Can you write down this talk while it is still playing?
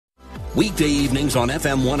Weekday evenings on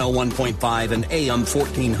FM 101.5 and AM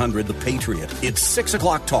 1400 The Patriot. It's 6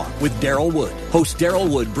 o'clock talk with Daryl Wood. Host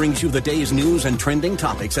Daryl Wood brings you the day's news and trending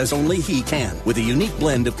topics as only he can, with a unique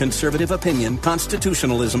blend of conservative opinion,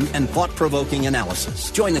 constitutionalism, and thought-provoking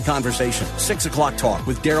analysis. Join the conversation. 6 o'clock talk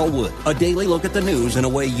with Daryl Wood. A daily look at the news in a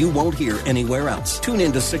way you won't hear anywhere else. Tune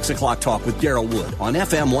in to 6 o'clock talk with Daryl Wood on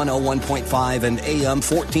FM 101.5 and AM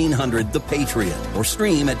 1400 The Patriot, or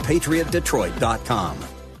stream at patriotdetroit.com.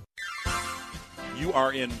 You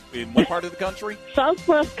are in what part of the country?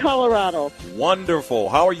 Southwest Colorado. Wonderful.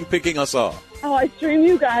 How are you picking us up? Oh, I stream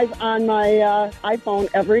you guys on my iPhone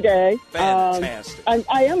every day. Fantastic.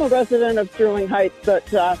 I am a resident of Sterling Heights,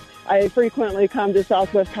 but I frequently come to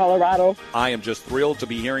Southwest Colorado. I am just thrilled to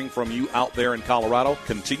be hearing from you out there in Colorado.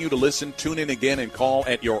 Continue to listen, tune in again, and call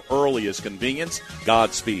at your earliest convenience.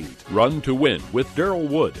 Godspeed. Run to Win with Daryl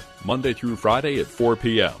Wood, Monday through Friday at 4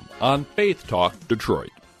 p.m. on Faith Talk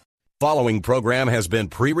Detroit. Following program has been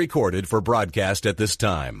pre-recorded for broadcast at this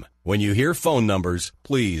time. When you hear phone numbers,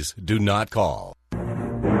 please do not call.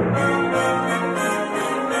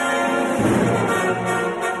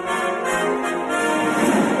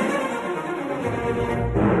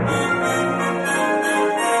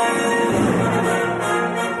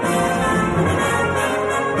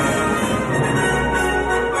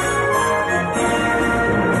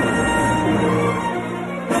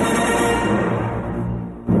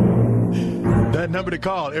 Number to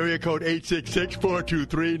call, area code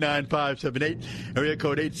 866-423-9578. Area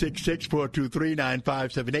code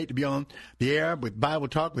 866-423-9578 to be on the air with Bible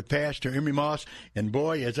Talk with Pastor Emery Moss. And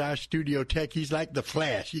boy, as our studio tech, he's like the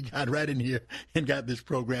Flash. He got right in here and got this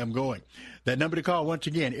program going. That number to call, once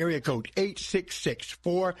again, area code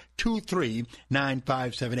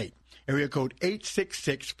 866-423-9578. Area code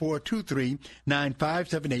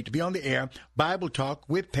 866-423-9578 to be on the air. Bible Talk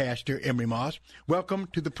with Pastor Emery Moss. Welcome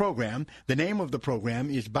to the program. The name of the program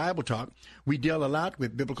is Bible Talk. We deal a lot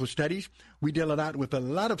with biblical studies. We deal a lot with a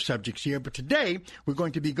lot of subjects here, but today we're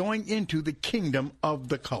going to be going into the kingdom of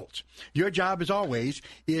the cults. Your job, as always,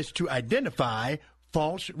 is to identify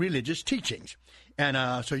false religious teachings. And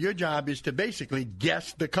so your job is to basically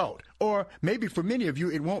guess the cult. Or maybe for many of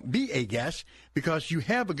you, it won't be a guess because you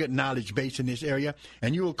have a good knowledge base in this area,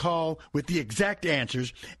 and you will call with the exact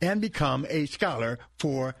answers and become a scholar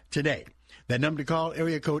for today. That number to call,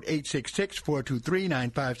 area code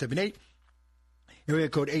 866-423-9578. Area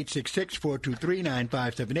code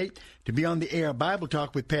 866-423-9578 to be on the air Bible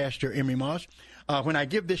Talk with Pastor Emery Moss. When I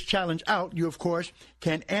give this challenge out, you, of course,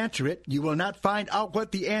 can answer it. You will not find out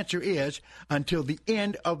what the answer is until the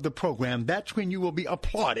end of the program. That's when you will be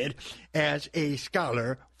applauded as a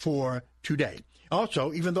scholar for today.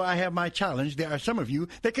 Also, even though I have my challenge, there are some of you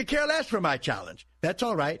that could care less for my challenge. That's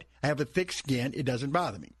all right. I have a thick skin. It doesn't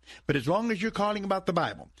bother me. But as long as you're calling about the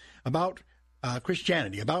Bible, about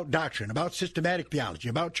Christianity, about doctrine, about systematic theology,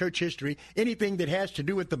 about church history, anything that has to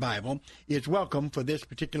do with the Bible is welcome for this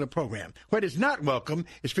particular program. What is not welcome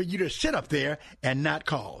is for you to sit up there and not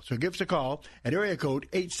call. So give us a call at area code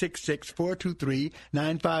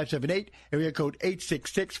 866-423-9578, area code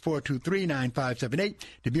 866-423-9578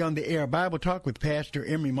 to be on the air Bible Talk with Pastor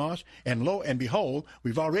Emery Moss. And lo and behold,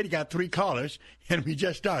 we've already got 3 callers, and we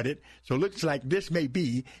just started. So it looks like this may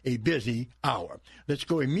be a busy hour. Let's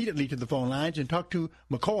go immediately to the phone lines and talk to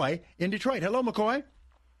McCoy in Detroit. Hello, McCoy.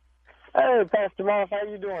 Hey, Pastor Moss, how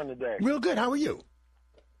you doing today? Real good. How are you?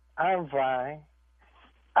 I'm fine.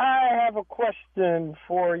 I have a question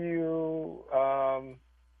for you.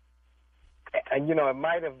 It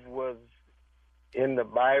might have was in the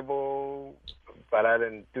Bible, but I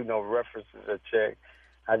didn't do no references or check.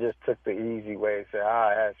 I just took the easy way and said,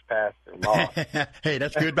 ask Pastor Moss. Hey,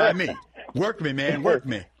 that's good by me. Work me, man. Work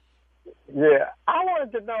me. Yeah. I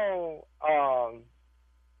wanted to know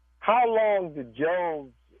how long did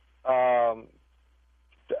Job's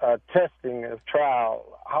testing of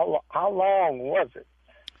trial, how long was it?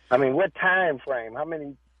 I mean, what time frame? How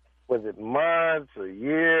many, was it months, a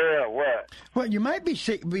year, or what? Well, you might be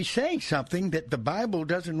saying something that the Bible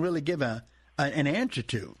doesn't really give an answer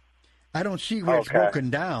to. I don't see where it's broken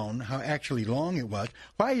down, how actually long it was.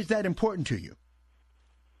 Why is that important to you?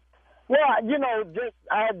 Well,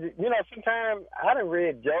 sometimes I done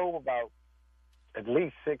read Job about at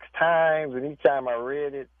least 6 times, and each time I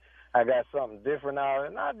read it, I got something different out.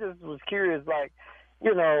 And I just was curious, how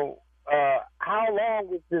long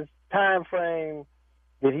was this time frame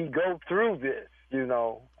did he go through this?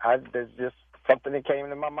 There's just something that came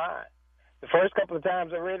to my mind. The first couple of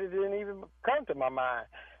times I read it, it didn't even come to my mind.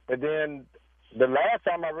 But then the last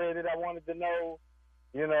time I read it, I wanted to know,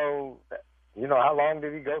 how long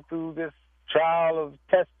did he go through this trial of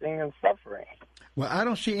testing and suffering? Well, I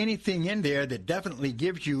don't see anything in there that definitely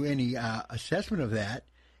gives you any assessment of that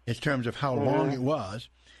in terms of how long it was.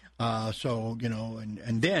 So,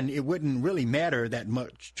 and then it wouldn't really matter that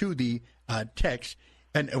much to the text.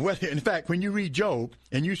 And in fact, when you read Job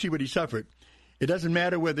and you see what he suffered, it doesn't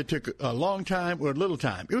matter whether it took a long time or a little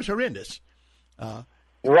time. It was horrendous.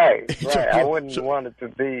 Right. So, I wouldn't want it to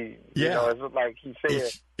be, it's like he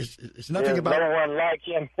said. It's nothing about no one like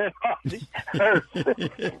him in all the earth.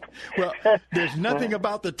 Well, there's nothing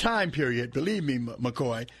about the time period, believe me,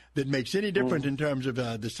 McCoy, that makes any difference in terms of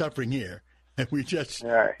the suffering here. And we just,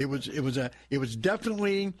 it was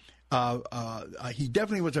definitely, he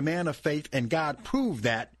definitely was a man of faith, and God proved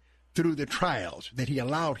that through the trials that he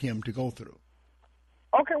allowed him to go through.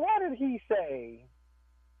 Okay, why did he say,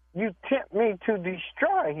 you tempt me to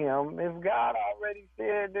destroy him, if God already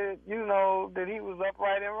said that, that he was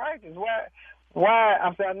upright and righteous? Why?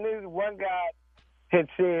 I knew one God had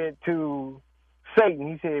said to Satan,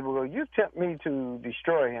 he said, well, you tempt me to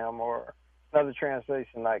destroy him, or another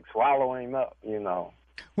translation like swallow him up,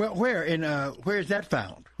 Well, where is that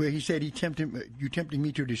found? Where he said you tempted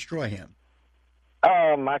me to destroy him?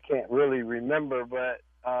 I can't really remember, but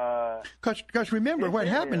because remember what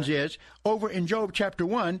happens is over in Job chapter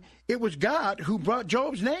 1, it was God who brought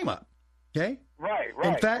Job's name up. Okay. Right.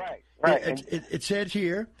 In fact, it says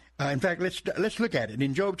here. In fact, let's look at it.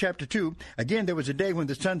 In Job chapter 2, again, there was a day when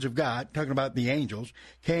the sons of God, talking about the angels,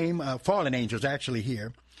 came, fallen angels actually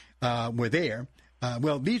here, were there.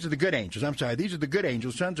 Well, these are the good angels. I'm sorry. These are the good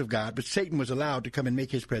angels, sons of God, but Satan was allowed to come and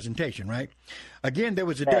make his presentation, right? Again, there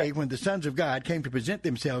was a day when the sons of God came to present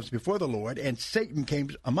themselves before the Lord, and Satan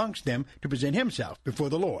came amongst them to present himself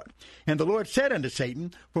before the Lord. And the Lord said unto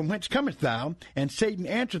Satan, from whence comest thou? And Satan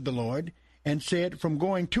answered the Lord and said, from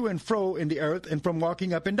going to and fro in the earth, and from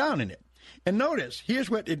walking up and down in it. And notice, here's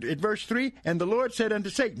what, at verse 3, and the Lord said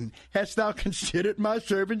unto Satan, hast thou considered my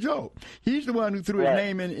servant Job? He's the one who threw his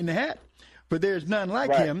name in the hat. For there is none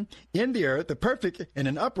like him in the earth, a perfect and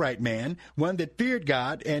an upright man, one that feared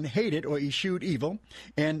God and hated or eschewed evil.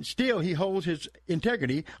 And still he holds his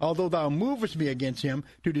integrity, although thou movest me against him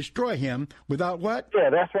to destroy him without what? Yeah,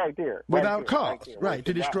 that's right there. Without cause. Right,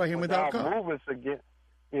 to destroy him without cause. Move us against,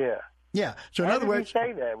 yeah. Yeah, so in other words,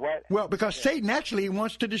 say that? What? Well, because Satan actually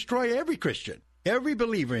wants to destroy every Christian, every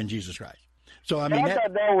believer in Jesus Christ. So, I mean, I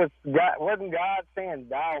thought that was God, wasn't God saying,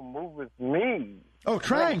 thou movest me? Oh,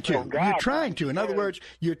 trying to. You're trying to. In other words,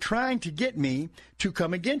 you're trying to get me to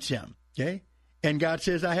come against him, okay? And God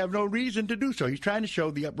says, I have no reason to do so. He's trying to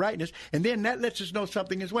show the uprightness. And then that lets us know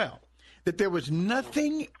something as well, that there was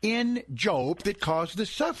nothing in Job that caused the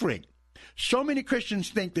suffering. So many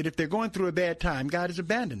Christians think that if they're going through a bad time, God has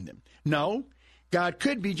abandoned them. No, God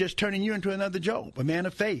could be just turning you into another Job, a man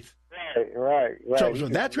of faith. Right. So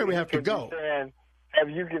that's where we have to go. Have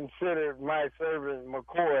you considered my servant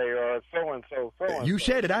McCoy or so-and-so? You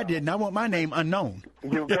said it, I did, and I want my name unknown.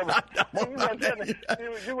 You want your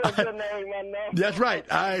name unknown? That's right.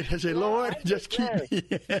 I say, Lord, just keep me.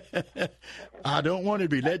 I don't want to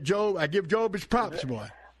be. I give Job his props, boy.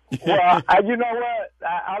 Well, you know what?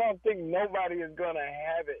 I don't think nobody is going to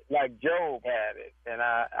have it like Job had it. And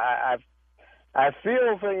I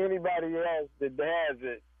feel for anybody else that has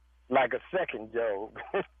it like a second Job.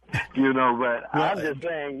 But I'm just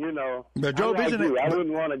saying, but Job isn't it? I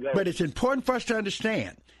wouldn't want to go. But it's important for us to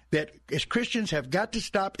understand that as Christians have got to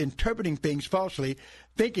stop interpreting things falsely,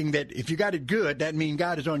 thinking that if you got it good, that means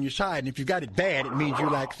God is on your side, and if you got it bad, it means you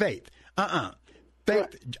lack faith.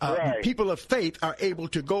 Faith, people of faith are able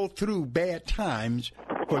to go through bad times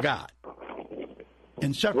for God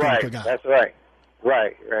and suffering for God. That's right.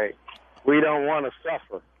 Right. We don't want to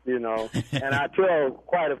suffer. And I tell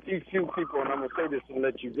quite a few people, and I'm going to say this and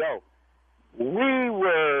let you go. We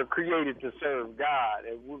were created to serve God,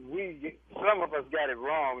 and some of us got it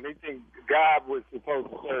wrong. They think God was supposed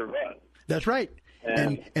to serve us. That's right.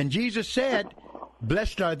 And Jesus said,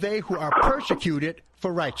 blessed are they who are persecuted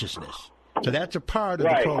for righteousness. So that's a part of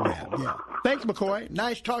the program. Yeah. Thanks, McCoy.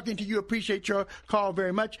 Nice talking to you. Appreciate your call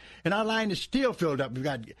very much. And our line is still filled up. We've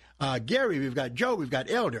got Gary, we've got Joe, we've got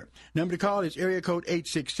Elder. Number to call is area code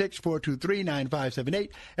 866-423-9578.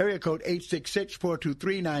 Area code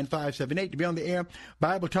 866-423-9578 to be on the air.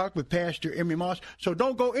 Bible Talk with Pastor Emery Moss. So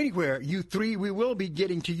don't go anywhere, you three. We will be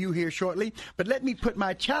getting to you here shortly. But let me put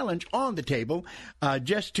my challenge on the table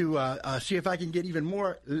just to see if I can get even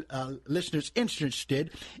more listeners interested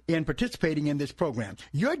in participating in this program.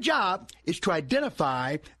 Your job is to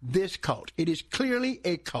identify this cult. It is clearly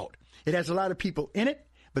a cult. It has a lot of people in it,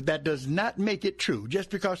 but that does not make it true. Just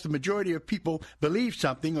because the majority of people believe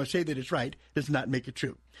something or say that it's right does not make it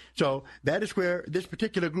true. So that is where this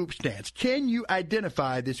particular group stands. Can you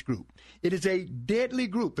identify this group? It is a deadly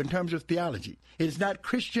group in terms of theology. It is not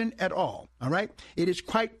Christian at all right? It is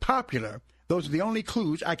quite popular. Those are the only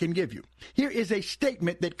clues I can give you. Here is a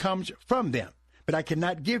statement that comes from them, but I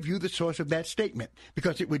cannot give you the source of that statement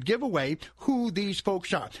because it would give away who these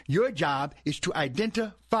folks are. Your job is to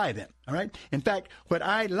identify them, all right? In fact, what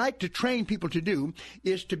I like to train people to do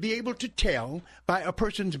is to be able to tell by a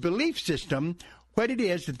person's belief system what it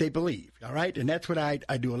is that they believe, all right? And that's what I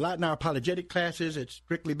do a lot in our apologetic classes. It's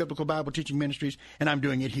Strictly Biblical Bible Teaching Ministries, and I'm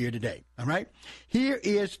doing it here today, all right? Here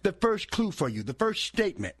is the first clue for you, the first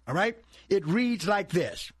statement, all right? It reads like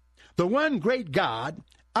this. The one great God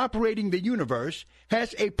operating the universe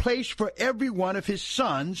has a place for every one of his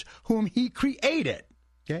sons whom he created,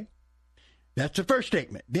 okay? That's the first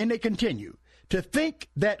statement. Then they continue. To think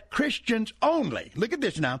that Christians only, look at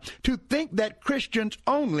this now, to think that Christians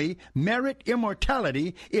only merit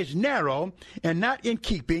immortality is narrow and not in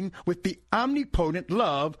keeping with the omnipotent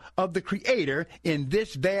love of the Creator in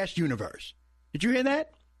this vast universe. Did you hear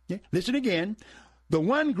that? Yeah. Listen again. The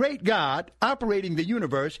one great God operating the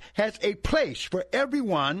universe has a place for every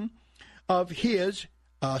one of his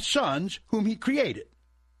sons whom he created.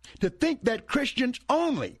 To think that Christians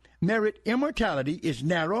only merit immortality is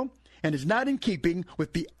narrow and is not in keeping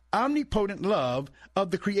with the omnipotent love of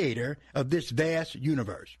the Creator of this vast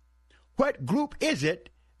universe. What group is it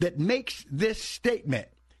that makes this statement?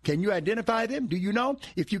 Can you identify them? Do you know?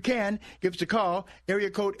 If you can, give us a call. Area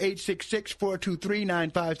code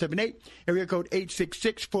 866-423-9578. Area code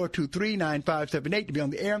 866-423-9578 to be on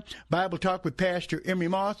the air. Bible Talk with Pastor Emery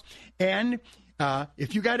Moss. And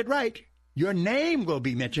if you got it right, your name will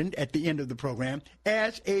be mentioned at the end of the program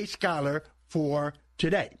as a scholar for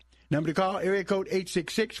today. Number to call, area code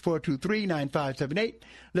 866-423-9578.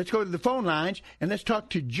 Let's go to the phone lines, and let's talk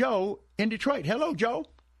to Joe in Detroit. Hello, Joe.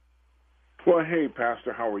 Well, hey,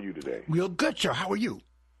 Pastor, how are you today? Real good, sir. How are you?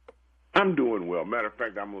 I'm doing well. Matter of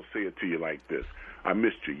fact, I'm going to say it to you like this. I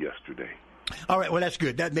missed you yesterday. All right, well, that's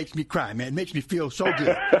good. That makes me cry, man. It makes me feel so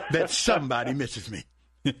good that somebody misses me.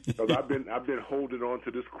 Because I've been holding on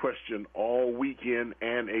to this question all weekend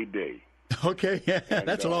and a day. Okay,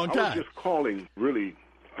 that's a long time. I was just calling, really,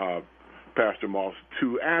 Pastor Moss,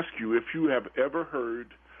 to ask you if you have ever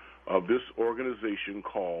heard of this organization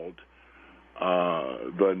called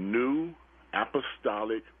the New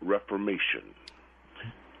Apostolic Reformation,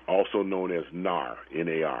 also known as NAR,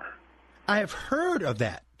 N-A-R. I have heard of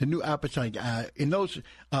that, the New Apostolic. In those,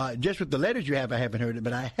 just with the letters you have, I haven't heard it,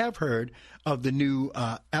 but I have heard of the New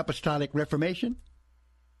Apostolic Reformation.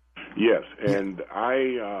 Yes, and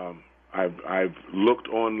I've looked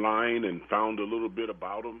online and found a little bit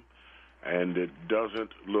about them, and it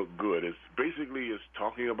doesn't look good. It's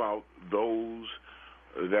talking about those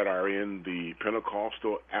that are in the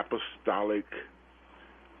Pentecostal apostolic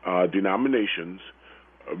denominations,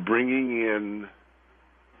 bringing in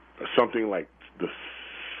something like the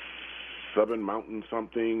Southern Mountain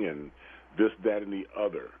something and this, that, and the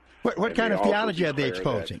other. What kind of theology are they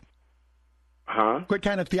exposing? What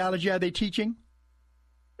kind of theology are they teaching?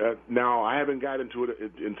 Now, I haven't got into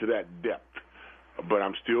that depth, but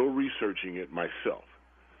I'm still researching it myself.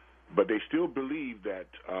 But they still believe that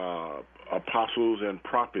apostles and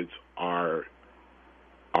prophets are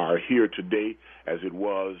here today as it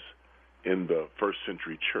was in the first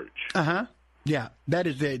century church. Yeah, that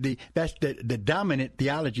is that's the dominant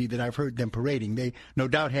theology that I've heard them parading. They no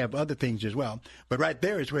doubt have other things as well, but right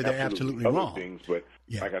there is where they're absolutely other wrong. Things, but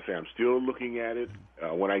like I say, I'm still looking at it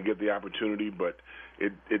when I get the opportunity. But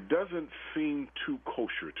it doesn't seem too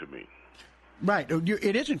kosher to me. Right.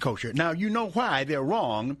 It isn't kosher. Now, you know why they're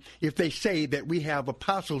wrong if they say that we have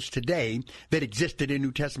apostles today that existed in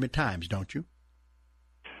New Testament times, don't you?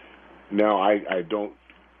 No, I don't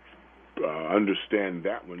understand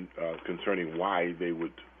that one concerning why they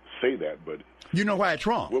would say that. But you know why it's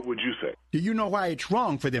wrong? What would you say? Do you know why it's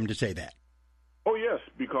wrong for them to say that? Oh, yes,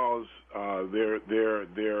 because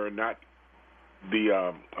they're not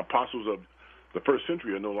the apostles of the first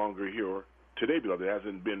century are no longer here today because it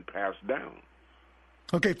hasn't been passed down.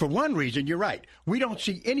 Okay, for one reason, you're right. We don't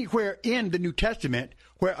see anywhere in the New Testament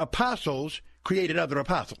where apostles created other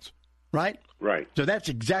apostles, right? Right. So that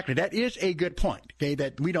is a good point, okay,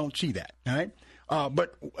 that we don't see that, all right?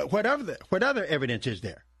 But what other evidence is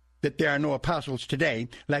there that there are no apostles today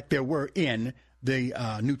like there were in the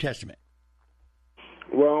New Testament?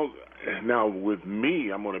 Well, Now, with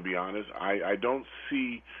me, I'm going to be honest. I don't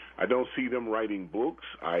see them writing books.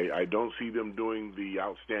 I don't see them doing the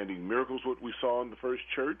outstanding miracles what we saw in the first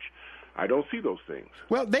church. I don't see those things.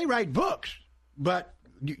 Well, they write books, but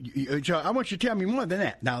so I want you to tell me more than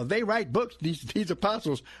that. Now, they write books. These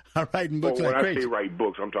apostles are writing books like crazy. When I say write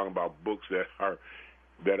books, I'm talking about books that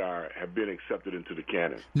have been accepted into the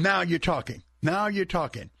canon. Now you're talking.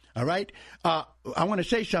 All right. I want to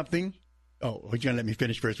say something. Oh, you're going to let me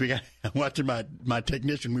finish first. I'm watching my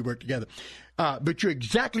technician. We work together. But you're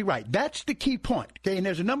exactly right. That's the key point. Okay. And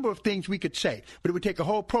there's a number of things we could say, but it would take a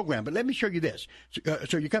whole program. But let me show you this.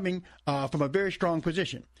 So you're coming from a very strong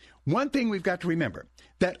position. One thing we've got to remember,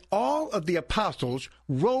 that all of the apostles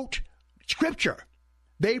wrote Scripture.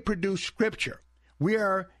 They produced Scripture. We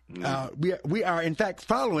are in fact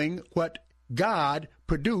following what God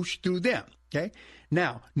produced through them. Okay.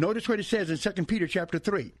 Now, notice what it says in 2 Peter chapter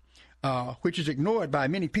 3. Which is ignored by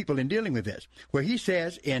many people in dealing with this, where he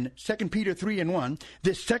says in 2 Peter 3:1,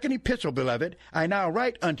 "This second epistle, beloved, I now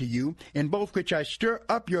write unto you, in both which I stir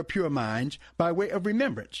up your pure minds by way of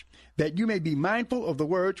remembrance, that you may be mindful of the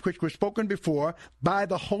words which were spoken before by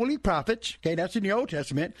the holy prophets," okay, that's in the Old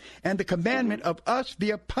Testament, "and the commandment of us, the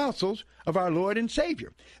apostles of our Lord and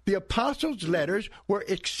Savior." The apostles' letters were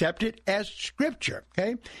accepted as Scripture,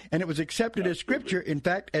 okay? And it was accepted as Scripture, in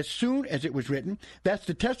fact, as soon as it was written. That's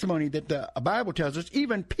the testimony that the Bible tells us.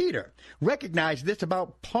 Even Peter recognized this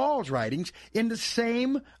about Paul's writings in the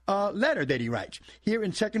same letter that he writes. Here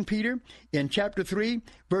in 2 Peter, in chapter 3,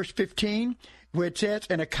 verse 15, where it says,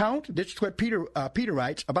 "An account," this is what Peter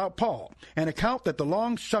writes about Paul, "an account that the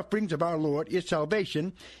long sufferings of our Lord is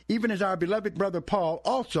salvation, even as our beloved brother Paul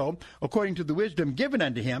also, according to the wisdom given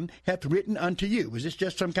unto him, hath written unto you." Was this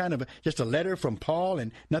just some kind of just a letter from Paul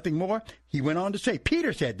and nothing more? He went on to say,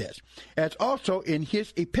 Peter said this, "As also in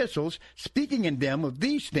his epistles, speaking in them of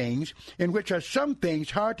these things, in which are some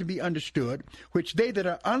things hard to be understood, which they that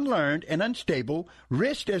are unlearned and unstable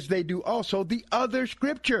wrist as they do also the other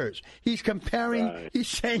Scriptures." He's comparing. Right. He's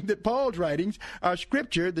saying that Paul's writings are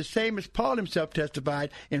Scripture, the same as Paul himself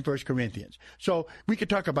testified in 1 Corinthians. So we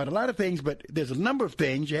could talk about a lot of things, but there's a number of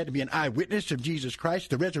things. You had to be an eyewitness of Jesus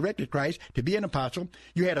Christ, the resurrected Christ, to be an apostle.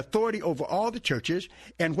 You had authority over all the churches,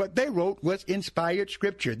 and what they wrote was inspired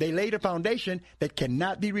Scripture. They laid a foundation that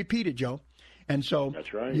cannot be repeated, Joe. And so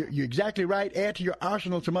that's right. You're exactly right. Add to your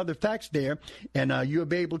arsenal some other facts there, and you'll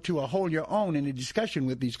be able to hold your own in a discussion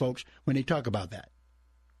with these folks when they talk about that.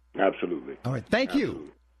 Absolutely. All right. Thank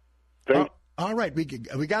you. All right. We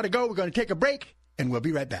got to go. We're going to take a break, and we'll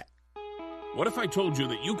be right back. What if I told you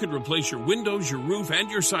that you could replace your windows, your roof,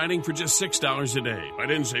 and your siding for just $6 a day? I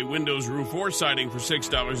didn't say windows, roof, or siding for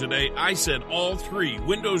 $6 a day. I said all three,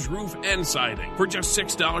 windows, roof, and siding, for just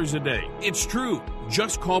 $6 a day. It's true.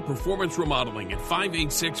 Just call Performance Remodeling at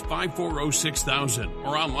 586-540-6000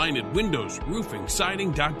 or online at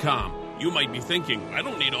windowsroofingsiding.com. You might be thinking, I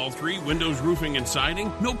don't need all three, windows, roofing, and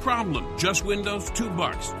siding. No problem. Just windows,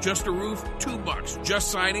 $2. Just a roof, $2.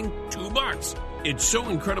 Just siding, $2. It's so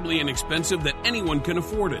incredibly inexpensive that anyone can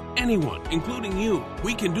afford it. Anyone, including you.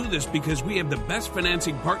 We can do this because we have the best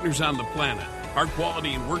financing partners on the planet. Our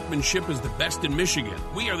quality and workmanship is the best in Michigan.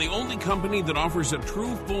 We are the only company that offers a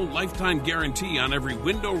true full lifetime guarantee on every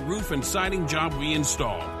window, roof, and siding job we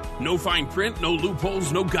install. No fine print, no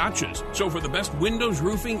loopholes, no gotchas. So for the best windows,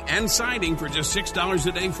 roofing, and siding for just $6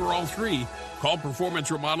 a day for all three, call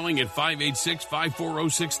Performance Remodeling at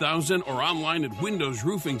 586-540-6000 or online at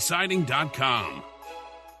windowsroofingsiding.com.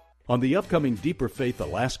 On the upcoming Deeper Faith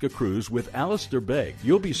Alaska cruise with Alistair Begg,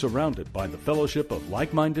 you'll be surrounded by the fellowship of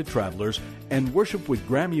like-minded travelers and worship with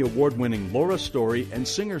Grammy Award-winning Laura Story and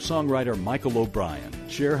singer-songwriter Michael O'Brien.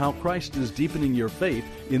 Share how Christ is deepening your faith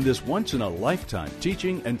in this once-in-a-lifetime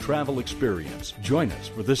teaching and travel experience. Join us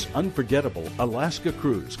for this unforgettable Alaska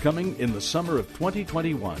cruise coming in the summer of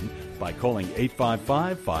 2021 by calling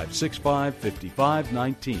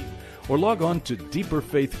 855-565-5519 or log on to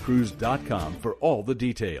deeperfaithcruise.com for all the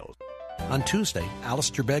details. On Tuesday,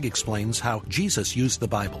 Alistair Begg explains how Jesus used the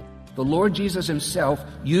Bible. The Lord Jesus himself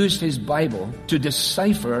used his Bible to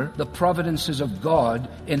decipher the providences of God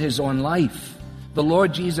in his own life. The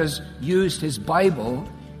Lord Jesus used his Bible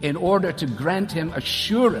in order to grant him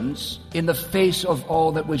assurance in the face of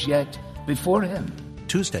all that was yet before him.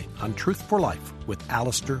 Tuesday on Truth for Life with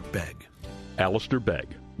Alistair Begg. Alistair Begg,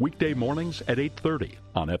 weekday mornings at 8:30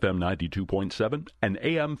 on FM 92.7 and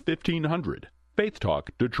AM 1500. Faith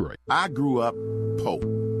Talk Detroit. I grew up poor.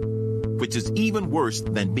 which is even worse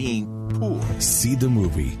than being poor. See the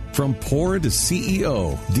movie From Poor to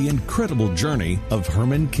CEO, The Incredible Journey of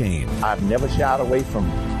Herman Cain. I've never shied away from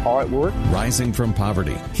hard work. Rising from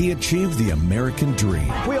poverty, he achieved the American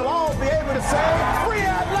dream. We'll all be able to say, free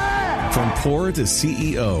at last! From Poor to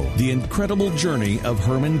CEO, The Incredible Journey of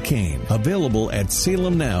Herman Cain. Available at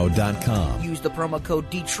salemnow.com. Use the promo code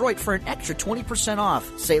Detroit for an extra 20% off.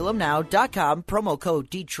 salemnow.com, promo code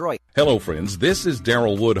Detroit. Hello, friends. This is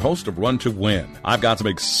Darrell Wood, host of Run to Win. I've got some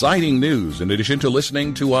exciting news. In addition to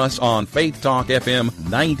listening to us on Faith Talk FM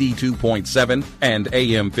 92.7 and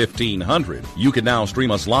AM 1500, you can now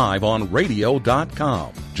stream us live on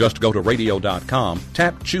radio.com. Just go to radio.com,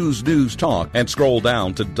 tap Choose News Talk, and scroll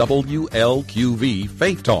down to WLQV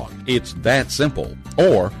Faith Talk. It's that simple.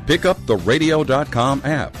 Or pick up the radio.com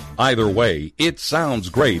app. Either way, it sounds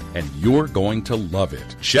great, and you're going to love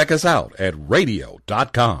it. Check us out at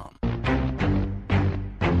radio.com.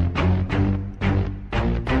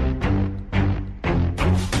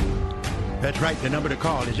 That's right. The number to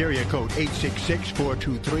call is area code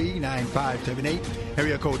 866-423-9578.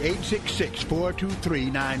 Area code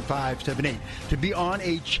 866-423-9578. To be on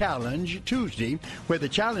a Challenge Tuesday, where the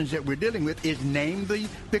challenge that we're dealing with is name the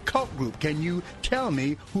cult group. Can you tell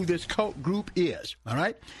me who this cult group is? All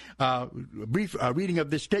right. Brief reading of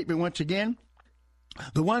this statement once again.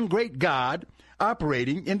 The one great God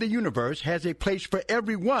operating in the universe has a place for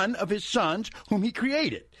every one of his sons whom he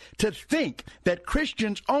created. To think that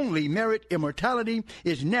Christians only merit immortality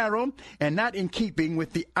is narrow and not in keeping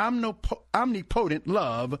with the omnipotent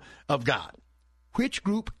love of God. Which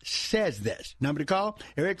group says this? Number to call,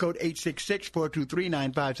 area code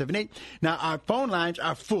 866-423-9578. Now, our phone lines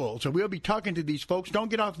are full, so we'll be talking to these folks.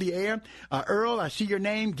 Don't get off the air. Earl, I see your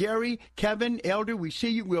name. Gary, Kevin, Elder, we see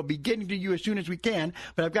you. We'll be getting to you as soon as we can.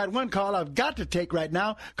 But I've got one call I've got to take right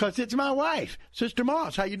now because it's my wife, Sister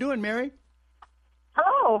Moss. How you doing, Mary?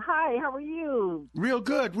 Hello, hi. How are you? Real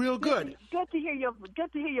good, real good. Good to hear your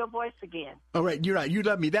voice again. All right, you're right. You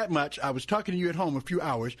love me that much. I was talking to you at home a few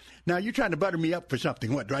hours. Now you're trying to butter me up for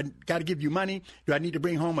something. What? Do I got to give you money? Do I need to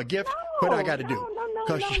bring home a gift? What do I got to do?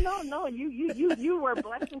 No. You were a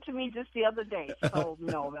blessing to me just the other day. So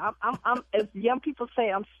no, I'm as young people say,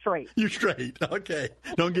 I'm straight. You're straight. Okay.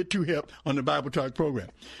 Don't get too hip on the Bible Talk program.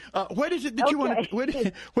 What is it that you want? What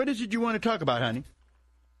is it you want to talk about, honey?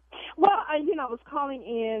 Well, I was calling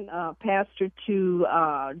in, Pastor, to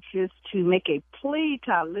just to make a plea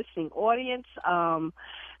to our listening audience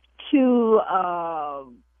to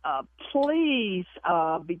please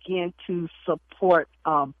begin to support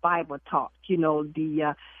Bible Talk. You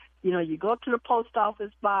go to the post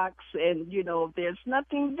office box and, there's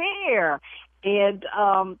nothing there. And,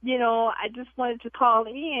 I just wanted to call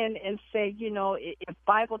in and say, if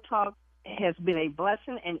Bible Talk has been a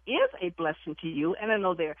blessing and is a blessing to you, and I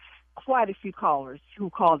know there are quite a few callers who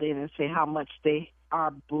called in and say how much they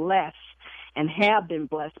are blessed and have been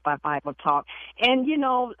blessed by Bible Talk. And,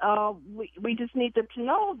 we just need them to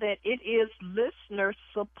know that it is listener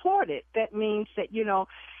supported. That means that, we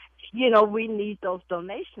need those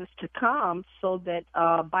donations to come so that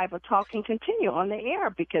Bible Talk can continue on the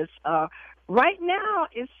air because right now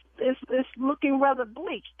it's looking rather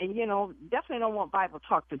bleak, and definitely don't want Bible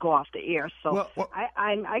Talk to go off the air. So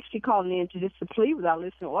I'm actually calling in to just to plead with our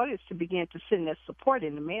listening audience to begin to send that support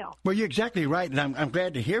in the mail. Well, you're exactly right, and I'm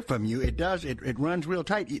glad to hear from you. It does. It runs real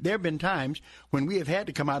tight. There have been times when we have had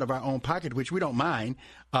to come out of our own pocket, which we don't mind,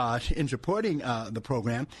 in supporting the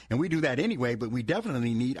program, and we do that anyway. But we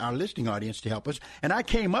definitely need our listening audience to help us. And I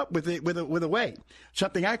came up with a way,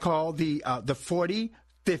 something I call the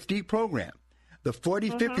 40-50 program. The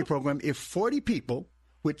 40-50 program, if 40 people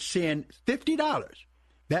would send $50,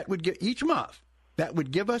 that would give each month, that would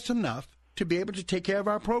give us enough to be able to take care of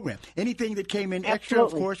our program. Anything that came in extra,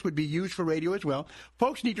 of course, would be used for radio as well.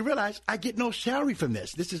 Folks need to realize I get no salary from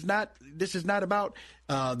this. This is not about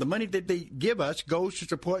the money that they give us goes to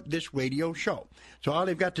support this radio show. So all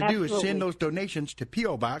they've got to do is send those donations to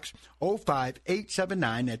P.O. Box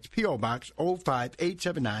 05879. That's P.O. Box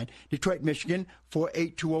 05879, Detroit, Michigan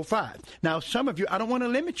 48205. Now, some of you, I don't want to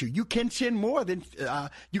limit you. You can send more than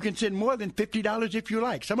 $50 if you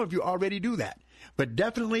like. Some of you already do that. But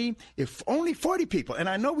definitely, if only 40 people, and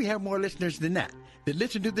I know we have more listeners than that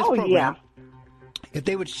listen to this program. Yeah. If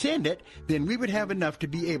they would send it, then we would have enough to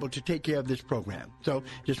be able to take care of this program. So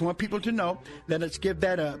just want people to know that let's give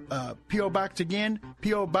that a P.O. Box again,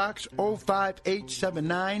 P.O. Box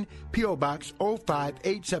 05879, P.O. Box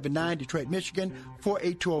 05879, Detroit, Michigan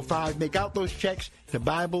 48205. Make out those checks to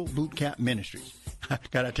Bible Boot Camp Ministries.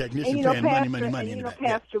 Got our technician saying Pastor, money. And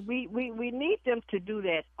Pastor, we need them to do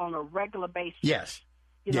that on a regular basis. Yes.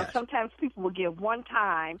 Sometimes people will give one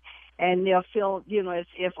time, and they'll feel, as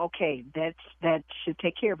if, okay, that should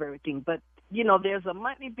take care of everything. But there's a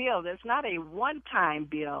monthly bill. There's not a one-time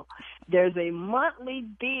bill. There's a monthly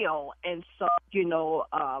bill, and so you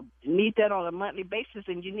need that on a monthly basis,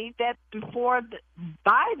 and you need that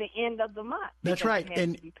by the end of the month. That's right,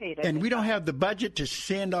 and we don't have the budget to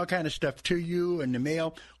send all kind of stuff to you in the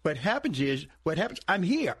mail. What happens? I'm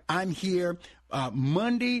here.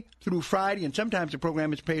 Monday through Friday, and sometimes the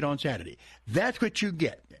program is paid on Saturday. That's what you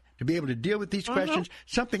get. To be able to deal with these questions,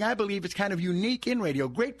 something I believe is kind of unique in radio.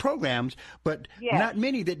 Great programs, but not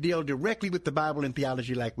many that deal directly with the Bible and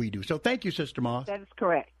theology like we do. So thank you, Sister Moss. That is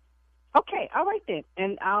correct. Okay, all right then.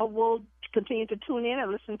 And I will continue to tune in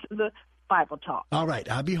and listen to the Bible Talk. All right,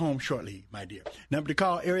 I'll be home shortly, my dear. Number to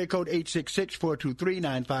call, area code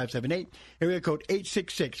 866-423-9578. Area code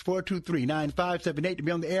 866-423-9578 to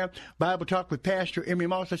be on the air. Bible Talk with Pastor Emery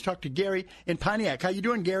Moss. Let's talk to Gary in Pontiac. How you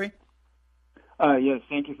doing, Gary? Yes,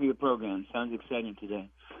 thank you for your program. Sounds exciting today.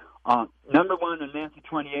 Number one, in Matthew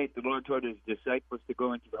 28, the Lord told his disciples to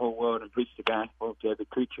go into the whole world and preach the gospel to every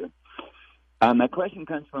creature. My question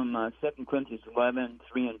comes from 2 Corinthians 11,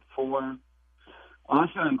 3 and 4.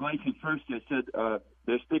 Also in Galatians 1, it said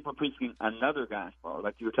there's people preaching another gospel,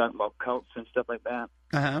 like you were talking about cults and stuff like that.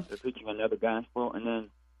 Uh-huh. They're preaching another gospel. And then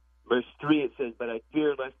verse 3, it says, but I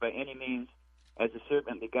fear lest by any means, as the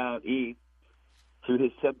serpent beguiled Eve through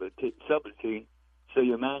his subtlety, so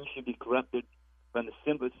your mind should be corrupted from the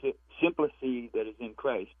simplicity that is in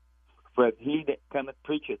Christ. For if he that cometh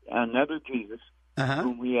preacheth another Jesus,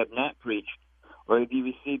 whom we have not preached, or if you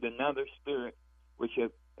received another spirit which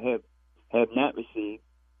have not received,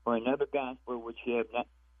 or another gospel which you have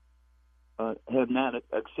not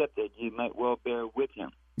accepted, you might well bear with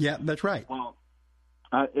him. Yeah, that's right. Well,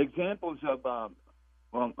 examples of a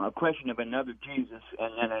question of another Jesus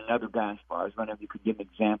and then another gospel. I was wondering if you could give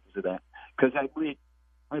examples of that, because I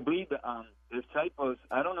believe the disciples.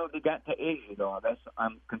 I don't know if they got to Asia though.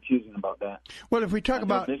 I'm confusing about that. Well, if we talk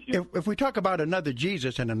about if we talk about another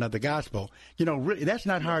Jesus and another gospel, really, that's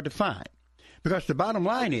not hard to find, because the bottom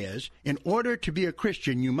line is, in order to be a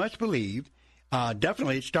Christian, you must believe.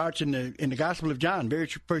 Definitely, it starts in the Gospel of John, very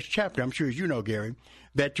first chapter. I'm sure, as you know, Gary,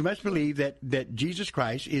 that you must believe that Jesus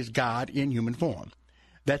Christ is God in human form.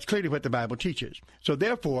 That's clearly what the Bible teaches. So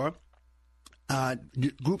therefore,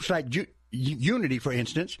 groups like Unity, for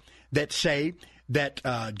instance, that say that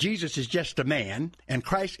Jesus is just a man and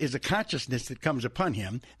Christ is a consciousness that comes upon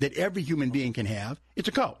him that every human being can have, it's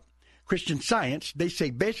a cult. Christian Science, they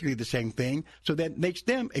say basically the same thing, so that makes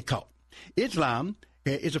them a cult. Islam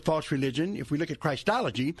is a false religion if we look at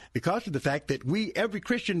Christology, because of the fact that every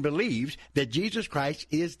Christian believes that Jesus Christ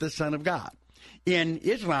is the Son of God. In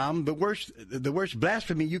Islam, the worst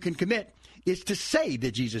blasphemy you can commit is to say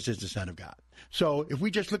that Jesus is the Son of God. So if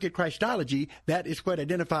we just look at Christology, that is what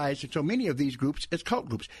identifies so many of these groups as cult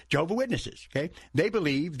groups. Jehovah's Witnesses, okay? They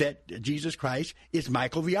believe that Jesus Christ is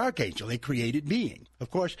Michael the Archangel, a created being. Of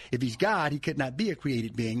course, if he's God, he could not be a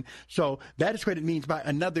created being. So that is what it means by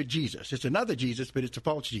another Jesus. It's another Jesus, but it's a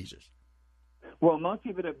false Jesus. Well, most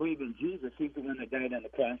people that believe in Jesus, he's the one that died on the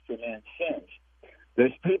cross for man's sins.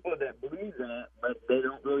 There's people that believe that, but they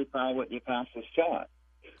don't really follow what the apostles taught.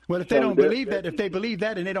 Well, if they don't believe that, if they believe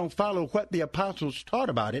that and they don't follow what the apostles taught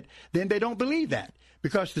about it, then they don't believe that.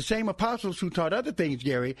 Because the same apostles who taught other things,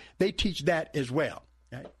 Gary, they teach that as well.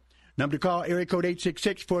 Right? Number to call, area code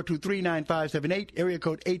 866-423-9578, area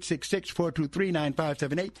code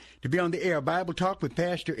 866-423-9578, to be on the air. Bible Talk with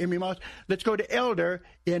Pastor Emery Moss. Let's go to Elder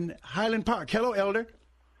in Highland Park. Hello, Elder.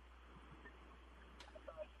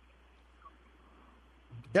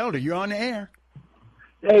 Elder, you're on the air.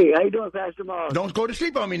 Hey, how you doing, Pastor Moss? Don't go to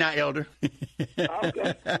sleep on me now, Elder.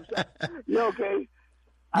 Okay. You okay?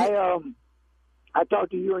 I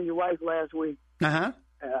talked to you and your wife last week. Uh-huh.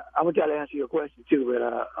 I'm going to try to answer your question, too, but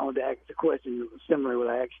I want to ask a question similar to what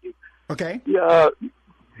I asked you. Okay. Have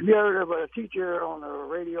you heard of a teacher on the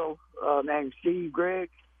radio named Steve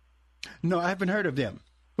Gregg? No, I haven't heard of them.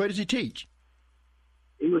 What does he teach?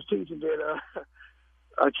 He was teaching that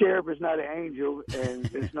a cherub is not an angel, and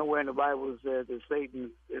there's nowhere in the Bible that says that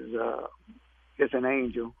Satan is an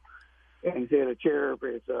angel. And he said a cherub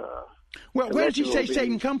is well, where does he say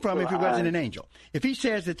Satan come from if he wasn't an angel? If he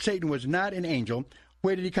says that Satan was not an angel,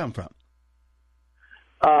 where did he come from?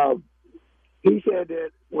 He said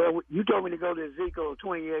that, well, you told me to go to Ezekiel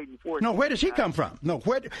 28 and 14. No, where does he come from? No,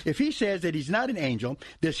 if he says that he's not an angel,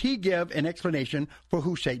 does he give an explanation for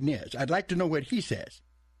who Satan is? I'd like to know what he says.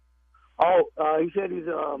 Oh, he said he's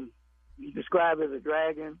described as a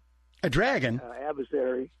dragon. A dragon?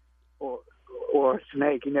 Adversary or a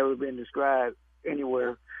snake. He never been described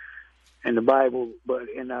anywhere. in the Bible, but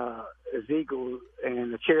in Ezekiel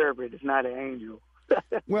and the cherubim, it's not an angel.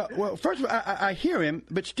 Well, first of all, I hear him,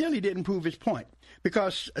 but still he didn't prove his point,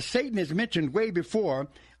 because Satan is mentioned way before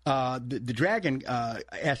the dragon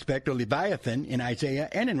aspect, or Leviathan, in Isaiah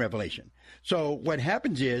and in Revelation. So what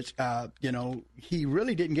happens is, he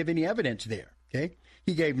really didn't give any evidence there. Okay,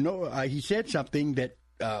 he gave no. He said something that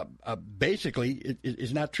basically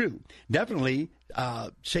is not true. Definitely,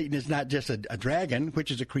 Satan is not just a dragon, which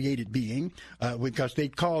is a created being, because they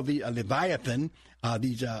call the Leviathan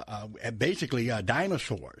these basically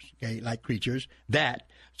dinosaurs, okay, like creatures.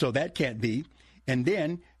 So that can't be. And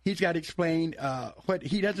then he's got to explain what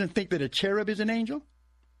he doesn't think that a cherub is an angel.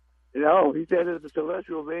 No, he said it's a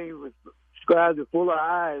celestial being with described as full of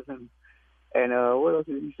eyes, and what else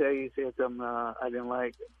did he say? He said something I didn't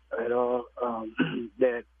like at all.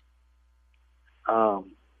 That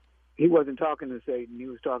he wasn't talking to Satan; he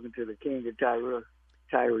was talking to the king of Tyre.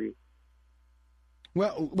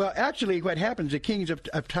 Well, actually, what happens? The kings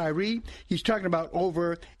of Tyre, he's talking about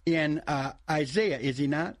over in Isaiah, is he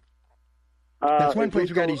not? That's one place.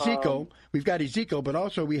 We've got Ezekiel, but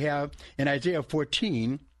also we have in Isaiah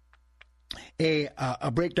 14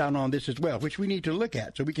 a breakdown on this as well, which we need to look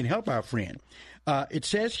at so we can help our friend. It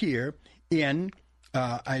says here in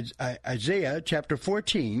Isaiah chapter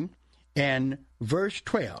 14 and verse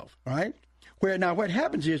 12, all right? Where now what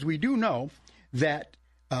happens is we do know that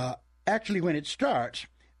actually when it starts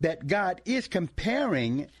that God is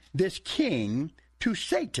comparing this king to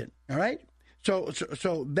Satan, all right? So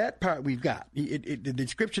that part we've got. The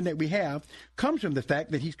description that we have comes from the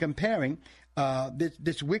fact that he's comparing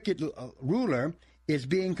this wicked ruler is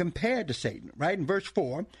being compared to Satan, right? In verse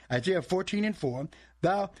 4, Isaiah 14 and 4,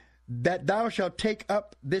 thou shalt take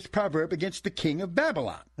up this proverb against the king of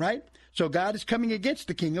Babylon, right? So God is coming against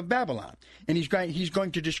the king of Babylon, and he's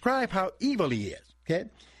going to describe how evil he is, okay?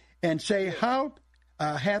 And say, how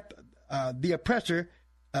hath the oppressor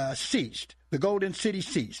ceased, the golden city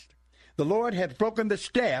ceased. The Lord hath broken the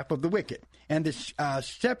staff of the wicked and the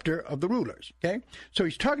scepter of the rulers. Okay? So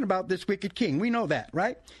he's talking about this wicked king. We know that,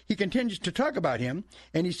 right? He continues to talk about him,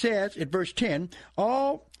 and he says at verse 10,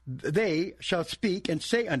 all they shall speak and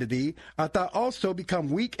say unto thee, art thou also become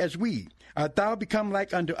weak as we? Art thou become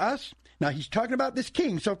like unto us? Now he's talking about this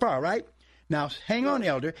king so far, right? Now hang on,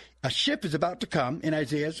 elder. A shift is about to come in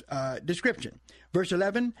Isaiah's description. Verse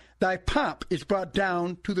 11, thy pomp is brought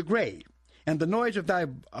down to the grave, and the noise of thy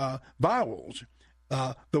bowels,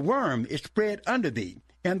 the worm is spread under thee,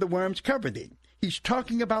 and the worms cover thee. He's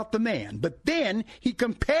talking about the man, but then he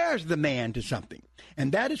compares the man to something.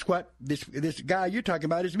 And that is what this guy you're talking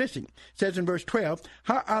about is missing. It says in verse 12,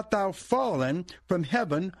 how art thou fallen from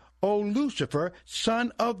heaven, O Lucifer,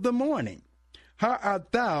 son of the morning? How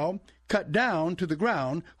art thou cut down to the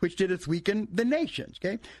ground, which didst weaken the nations?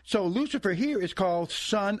 Okay, so Lucifer here is called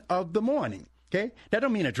son of the morning. Okay, that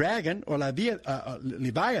don't mean a dragon or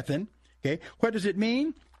Leviathan. Okay, what does it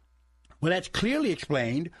mean? Well, that's clearly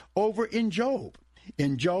explained over in Job.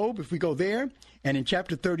 In Job, if we go there, and in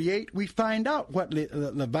chapter 38, we find out what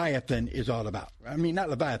Leviathan is all about. I mean, not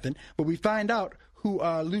Leviathan, but we find out who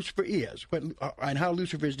Lucifer is, and how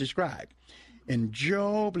Lucifer is described. In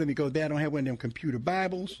Job, let me go there. I don't have one of them computer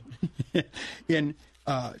Bibles. In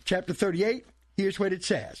chapter 38, here's what it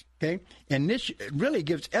says, okay? And this really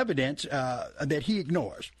gives evidence that he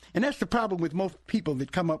ignores. And that's the problem with most people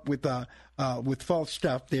that come up with false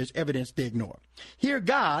stuff. There's evidence they ignore. Here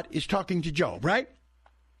God is talking to Job, right?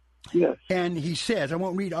 Yes. And he says, I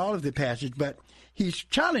won't read all of the passage, but he's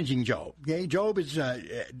challenging Job, okay? Job is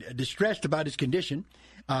distressed about his condition.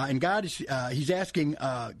 And God is he's asking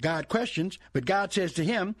God questions, but God says to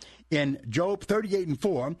him in Job 38 and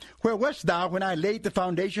 4, where wast thou when I laid the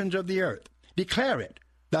foundations of the earth? Declare it,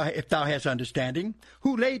 if thou hast understanding.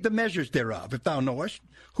 Who laid the measures thereof, if thou knowest?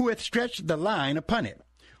 Who hath stretched the line upon it?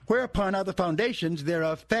 Whereupon are the foundations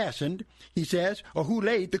thereof fastened, he says, or who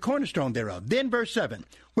laid the cornerstone thereof? Then verse 7,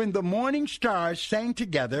 when the morning stars sang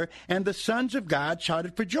together, and the sons of God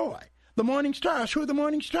shouted for joy. The morning stars, who are the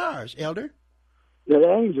morning stars, elder?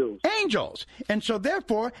 They're angels. Angels. And so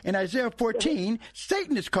therefore, in Isaiah 14,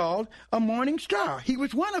 Satan is called a morning star. He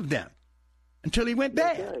was one of them until he went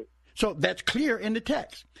bad. Okay. So that's clear in the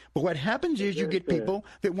text. But what happens is you get people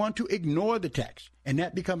that want to ignore the text, and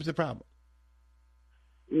that becomes the problem.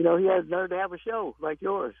 You know, he has nerve to have a show like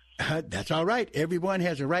yours. That's all right. Everyone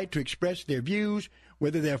has a right to express their views,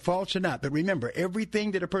 whether they're false or not. But remember,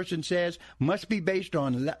 everything that a person says must be based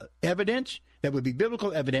on evidence, that would be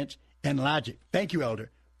biblical evidence, and logic. Thank you, Elder,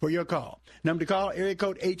 for your call. Number to call, area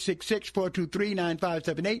code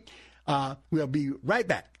 866-423-9578. We'll be right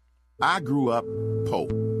back. I grew up poor.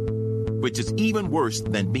 which is even worse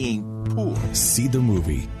than being poor. See the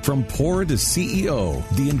movie From Poor to CEO,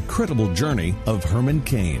 The Incredible Journey of Herman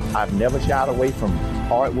Cain. I've never shied away from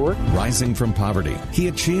hard work. Rising from poverty, he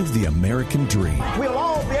achieved the American dream. We'll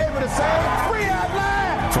all be able to say, free at last!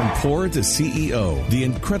 From Poor to CEO, The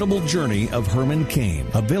Incredible Journey of Herman Cain.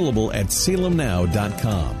 Available at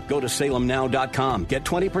salemnow.com. Go to salemnow.com. Get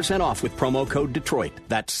 20% off with promo code Detroit.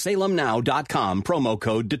 That's salemnow.com, promo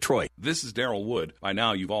code Detroit. This is Daryl Wood. By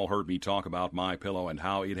now, you've all heard me talk about MyPillow and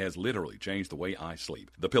how it has literally changed the way I sleep.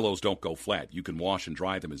 The pillows don't go flat. You can wash and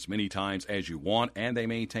dry them as many times as you want, and they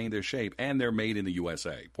maintain their shape, and they're made in the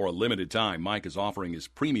USA. For a limited time, Mike is offering his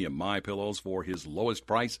premium MyPillows for his lowest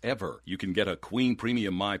price ever. You can get a Queen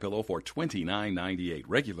Premium MyPillow for $29.98,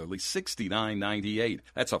 regularly $69.98.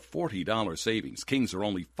 That's a $40 savings. Kings are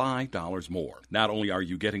only $5 more. Not only are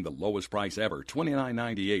you getting the lowest price ever,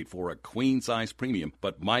 $29.98 for a queen size premium,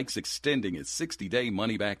 but Mike's extending his 60-day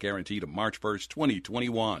money-back guarantee to March 1st,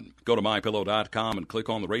 2021. Go to MyPillow.com and click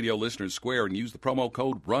on the Radio Listeners Square and use the promo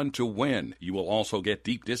code RUN2WIN. You will also get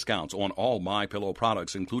deep discounts on all MyPillow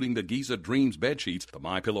products, including the Giza Dreams bed sheets, the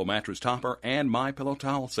MyPillow mattress topper, and MyPillow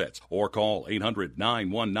towel sets. Or call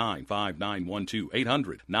 800-919-5912,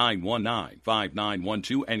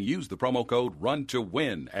 800-919-5912, and use the promo code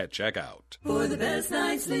RUN2WIN at checkout. For the best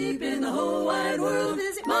night's sleep in the whole wide world,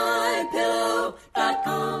 visit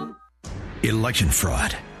MyPillow.com. Election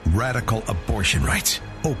fraud, radical abortion rights,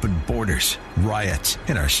 open borders, riots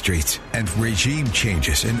in our streets, and regime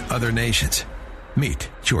changes in other nations. Meet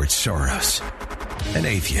George Soros, an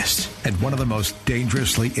atheist and one of the most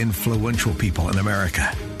dangerously influential people in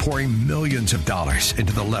America, pouring millions of dollars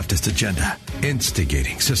into the leftist agenda,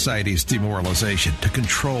 instigating society's demoralization to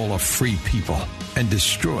control a free people and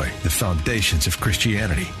destroy the foundations of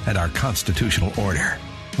Christianity and our constitutional order.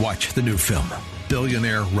 Watch the new film,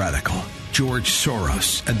 Billionaire Radical, George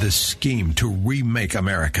Soros and the Scheme to Remake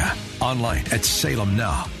America. Online at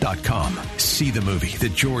salemnow.com. See the movie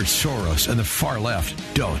that George Soros and the far left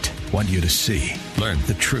don't want you to see. Learn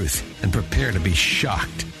the truth and prepare to be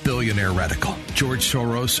shocked. Billionaire Radical, George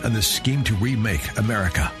Soros and the Scheme to Remake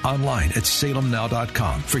America. Online at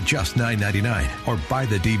salemnow.com for just $9.99 or buy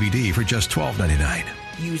the DVD for just $12.99.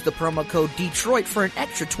 Use the promo code Detroit for an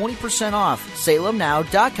extra 20% off.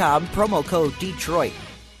 salemnow.com, promo code Detroit.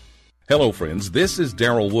 Hello, friends. This is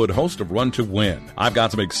Daryl Wood, host of Run to Win. I've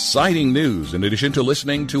got some exciting news in addition to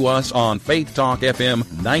listening to us on Faith Talk FM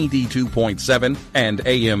 92.7 and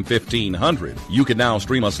AM 1500. You can now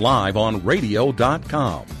stream us live on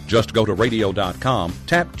radio.com. Just go to radio.com,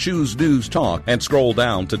 tap Choose News Talk, and scroll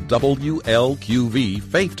down to WLQV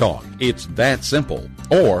Faith Talk. It's that simple.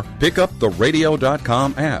 Or pick up the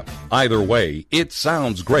radio.com app. Either way, it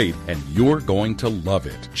sounds great, and you're going to love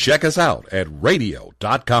it. Check us out at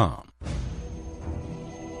radio.com.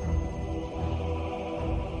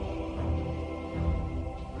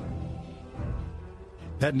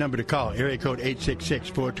 That number to call, area code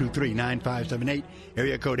 866-423-9578,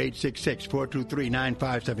 area code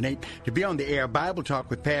 866-423-9578, to be on the air, Bible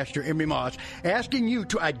Talk with Pastor Emery Moss, asking you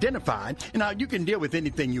to identify, and now you can deal with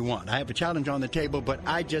anything you want. I have a challenge on the table, but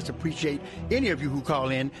I just appreciate any of you who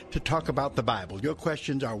call in to talk about the Bible. Your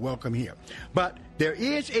questions are welcome here. But there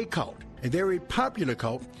is a cult, a very popular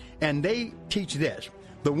cult, and they teach this.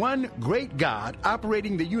 The one great God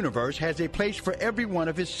operating the universe has a place for every one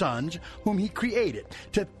of his sons whom he created.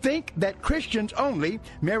 To think that Christians only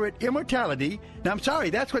merit immortality. Now, I'm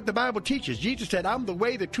sorry, that's what the Bible teaches. Jesus said, I'm the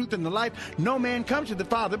way, the truth, and the life. No man comes to the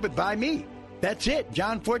Father but by me. That's it.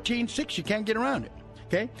 John 14:6. You can't get around it.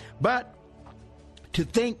 Okay? But to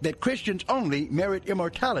think that Christians only merit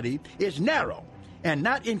immortality is narrow and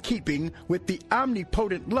not in keeping with the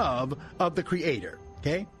omnipotent love of the Creator.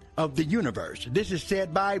 Okay? Of the universe. This is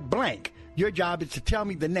said by blank. Your job is to tell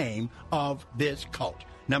me the name of this cult.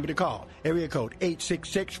 Number to call, area code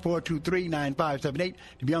 866-423-9578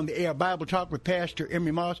 to be on the air, Bible Talk with Pastor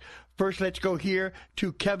Emery Moss. First, let's go here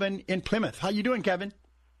to Kevin in Plymouth. How you doing, Kevin?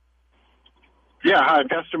 Yeah, hi,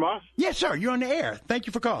 Pastor Moss. Yes, sir. You're on the air. Thank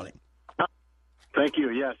you for calling. Thank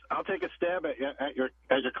you. Yes, I'll take a stab at your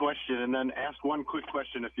question and then ask one quick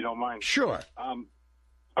question if you don't mind. Sure.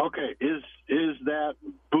 Okay, is that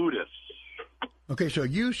Buddhist? Okay, so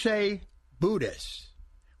you say Buddhist.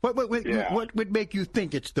 What would make you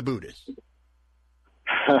think it's the Buddhists?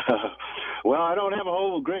 Well, I don't have a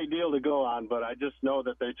whole great deal to go on, but I just know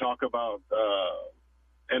that they talk about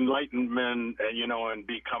enlightenment and, and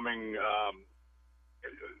becoming,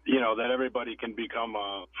 that everybody can become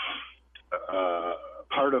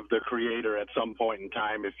part of the Creator at some point in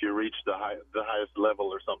time if you reach the highest level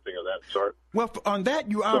or something of that sort. Well, on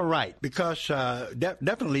that you are right, because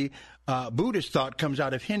definitely Buddhist thought comes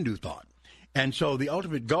out of Hindu thought. And so the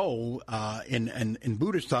ultimate goal in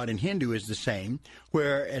Buddhist thought and Hindu is the same,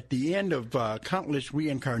 where at the end of countless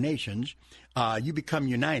reincarnations, you become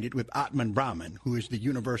united with Atman Brahman, who is the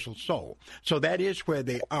universal soul. So that is where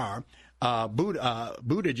they are.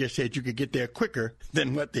 Buddha just said you could get there quicker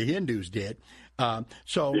than what the Hindus did. But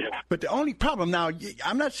the only problem now,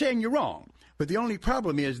 I'm not saying you're wrong, but the only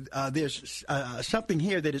problem is there's something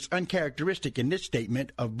here that is uncharacteristic in this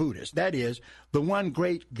statement of Buddhists. That is the one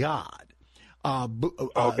great God.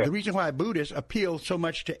 The reason why Buddhists appeal so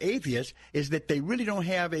much to atheists is that they really don't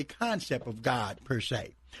have a concept of God per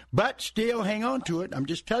se. But still, hang on to it. I'm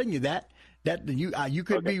just telling you that you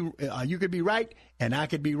could be right and I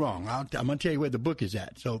could be wrong. I'm going to tell you where the book is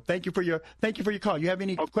at. So thank you for your call. You have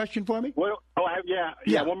any question for me? Well, I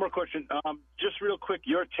have, one more question. Just real quick,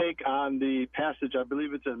 your take on the passage. I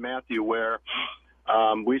believe it's in Matthew where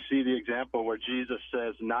we see the example where Jesus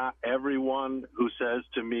says, "Not everyone who says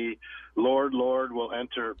to me, 'Lord, Lord,' will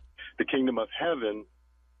enter the kingdom of heaven,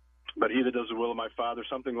 but he that does the will of my Father,"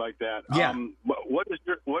 something like that. Yeah. What is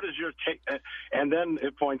your take? And then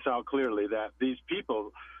it points out clearly that these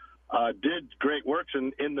people did great works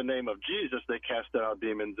in the name of Jesus. They cast out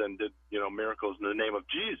demons and did miracles in the name of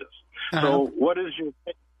Jesus. Uh-huh. So what is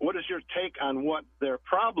your take on what their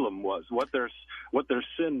problem was, what their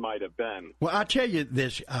sin might have been? Well, I'll tell you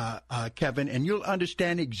this, Kevin, and you'll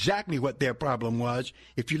understand exactly what their problem was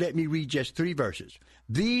if you let me read just 3 verses.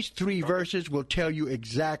 These 3 verses will tell you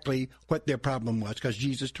exactly what their problem was because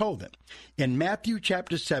Jesus told them. In Matthew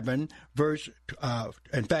chapter 7, verse,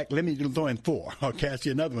 in fact, let me throw in 4. Okay, I see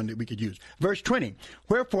another one that we could use. Verse 20,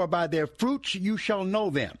 "Wherefore by their fruits you shall know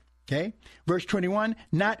them." Okay. Verse 21,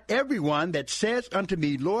 "Not everyone that says unto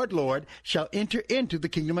me, Lord, Lord, shall enter into the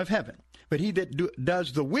kingdom of heaven, but he that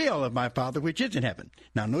does the will of my Father which is in heaven."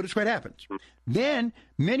 Now notice what happens. "Then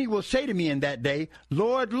many will say to me in that day,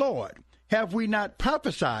 Lord, Lord, have we not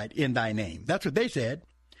prophesied in thy name?" That's what they said.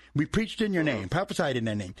 "We preached in your name, prophesied in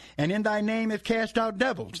thy name. And in thy name have cast out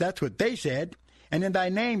devils." That's what they said. "And in thy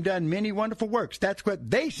name done many wonderful works." That's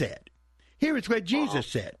what they said. Here is what Jesus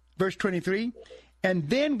said. Verse 23, "And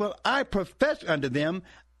then will I profess unto them,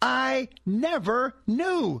 I never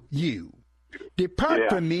knew you. Depart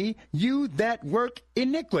from me, you that work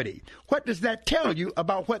iniquity." What does that tell you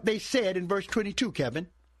about what they said in verse 22, Kevin?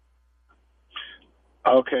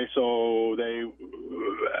 Okay, so they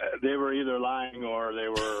were either lying or they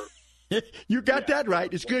were... You got that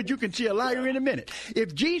right. It's good you can see a liar in a minute.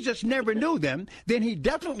 If Jesus never knew them, then he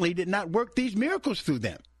definitely did not work these miracles through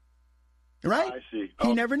them. Right? I see.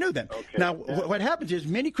 He never knew them. Okay. Now, what happens is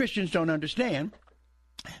many Christians don't understand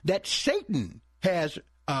that Satan has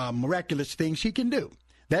miraculous things he can do.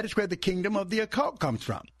 That is where the kingdom of the occult comes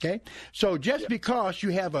from. Okay, so just because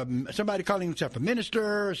you have somebody calling himself a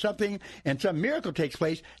minister or something, and some miracle takes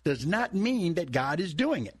place, does not mean that God is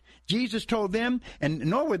doing it. Jesus told them, and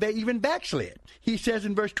nor were they even backslid. He says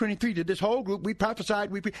in verse 23 to this whole group, "We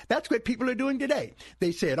prophesied, that's what people are doing today.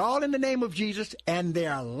 They say it all in the name of Jesus, and they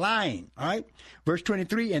are lying." All right? Verse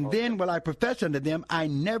 23, "And then will I profess unto them, I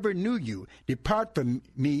never knew you. Depart from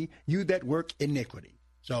me, you that work iniquity."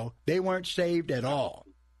 So they weren't saved at all.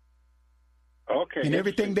 Okay. And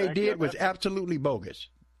everything they did was absolutely bogus.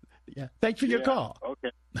 Yeah. Thanks for your call.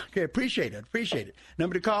 Okay, appreciate it.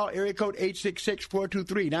 Number to call, area code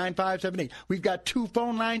 866-423-9578. We've got 2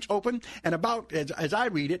 phone lines open, and about, as I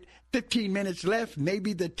read it, 15 minutes left.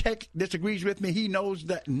 Maybe the tech disagrees with me. He knows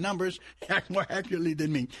the numbers more accurately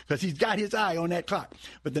than me because he's got his eye on that clock.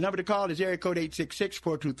 But the number to call is area code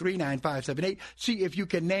 866-423-9578. See if you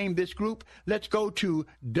can name this group. Let's go to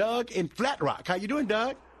Doug in Flat Rock. How you doing,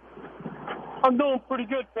 Doug? I'm doing pretty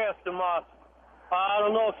good, Pastor Moss. I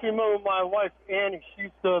don't know if you remember my wife, Annie. She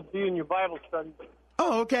used to be in your Bible study.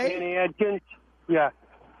 Oh, okay. Annie Adkins. Yeah.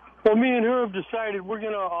 Well, me and her have decided we're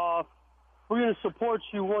gonna support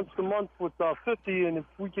you once a month with 50, and if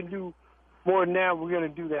we can do more than that, we're gonna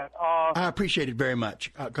do that. I appreciate it very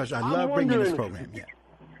much because I love bringing this program.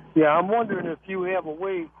 Yeah, I'm wondering if you have a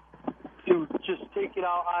way to just take it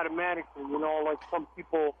out automatically. Like some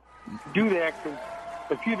people do that. Because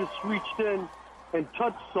if you just reached in and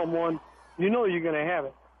touched someone, you're going to have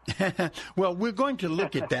it. Well, we're going to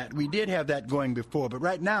look at that. We did have that going before, but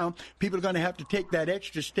right now, people are going to have to take that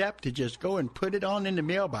extra step to just go and put it on in the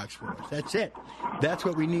mailbox for us. That's it. That's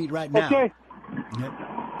what we need right now. Okay.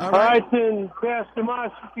 Yeah. All right, then, Pastor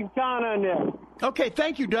Moss, you can count on that. Okay,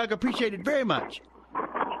 thank you, Doug. Appreciate it very much.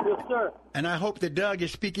 Yes, sir. And I hope that Doug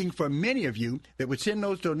is speaking for many of you that would send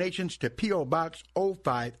those donations to P.O. Box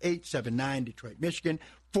 05879, Detroit, Michigan,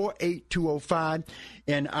 48205.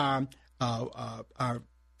 And our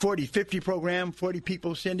 40-50 program, 40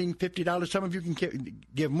 people sending $50. Some of you can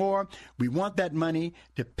give more. We want that money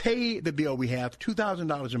to pay the bill we have,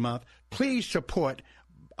 $2,000 a month. Please support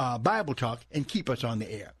Bible Talk and keep us on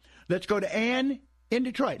the air. Let's go to Ann in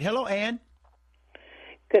Detroit. Hello, Ann.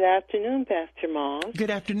 Good afternoon, Pastor Moss. Good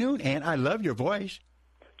afternoon, Ann. I love your voice.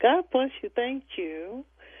 God bless you. Thank you.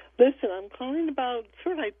 Listen, I'm calling about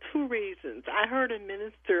sort of like two reasons. I heard a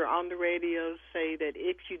minister on the radio say that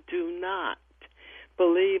if you do not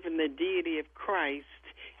believe in the deity of Christ,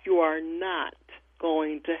 you are not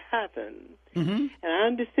going to heaven. Mm-hmm. And I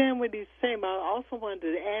understand what he's saying, but I also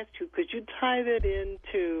wanted to ask you, could you tie that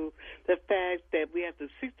into the fact that we have the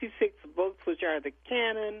 66 books, which are the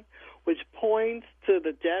canon, which points to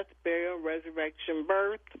the death, burial, resurrection,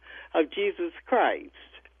 birth of Jesus Christ?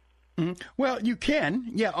 Mm-hmm. Well, you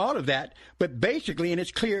can, all of that, but basically, and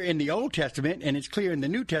it's clear in the Old Testament, and it's clear in the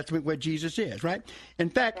New Testament what Jesus is, right? In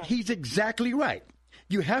fact, he's exactly right.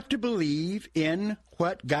 You have to believe in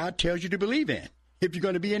what God tells you to believe in if you're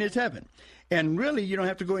going to be in his heaven. And really, you don't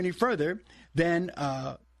have to go any further than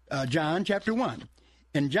John chapter 1.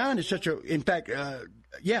 And John is such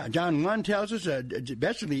John 1 tells us,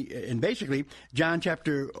 basically, John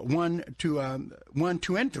chapter 1 to 1,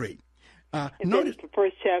 2, and 3. Notice the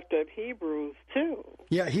first chapter of Hebrews, too.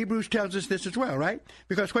 Yeah, Hebrews tells us this as well, right?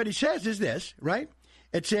 Because what he says is this, right?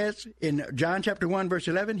 It says in John chapter 1, verse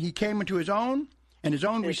 11, he came into his own, and his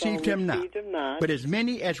own received him not. But as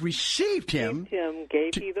many as received him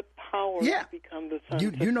gave he the power to become the sons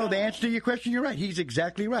of You know God. the answer to your question. You're right. He's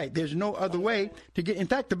exactly right. There's no other way to get. In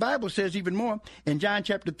fact, the Bible says even more in John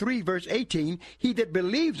chapter 3, verse 18, he that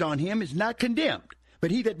believes on him is not condemned. But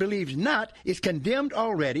he that believes not is condemned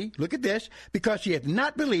already, look at this, because he hath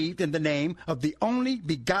not believed in the name of the only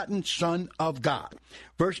begotten Son of God.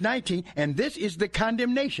 Verse 19, and this is the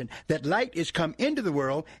condemnation, that light is come into the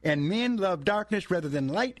world, and men love darkness rather than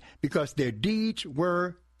light, because their deeds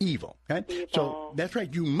were evil. Okay? So that's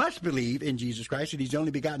right. You must believe in Jesus Christ, that he's the only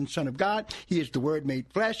begotten Son of God. He is the Word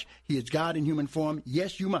made flesh. He is God in human form.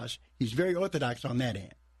 Yes, you must. He's very orthodox on that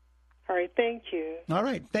end. All right. Thank you. All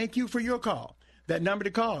right. Thank you for your call. That number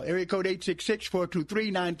to call, area code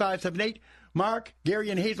 866-423-9578. Mark, Gary,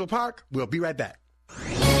 and Hazel Park. We'll be right back.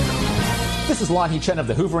 This is Lanhee Chen of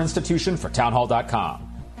the Hoover Institution for Townhall.com.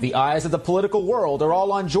 The eyes of the political world are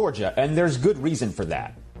all on Georgia, and there's good reason for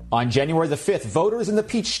that. On January the 5th, voters in the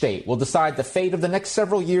Peach State will decide the fate of the next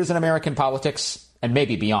several years in American politics, and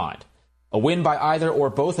maybe beyond. A win by either or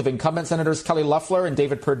both of incumbent Senators Kelly Loeffler and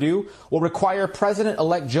David Perdue will require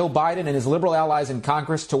President-elect Joe Biden and his liberal allies in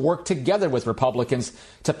Congress to work together with Republicans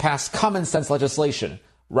to pass common-sense legislation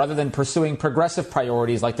rather than pursuing progressive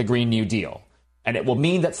priorities like the Green New Deal. And it will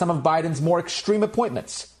mean that some of Biden's more extreme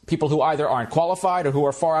appointments, people who either aren't qualified or who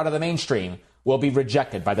are far out of the mainstream, will be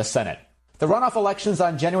rejected by the Senate. The runoff elections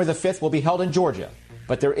on January the 5th will be held in Georgia,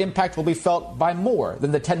 but their impact will be felt by more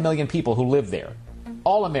than the 10 million people who live there.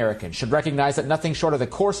 All Americans should recognize that nothing short of the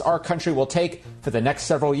course our country will take for the next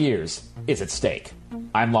several years is at stake.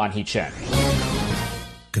 I'm Lanhee Chen.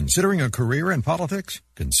 Considering a career in politics?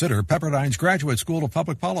 Consider Pepperdine's Graduate School of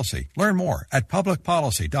Public Policy. Learn more at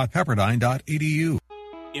publicpolicy.pepperdine.edu.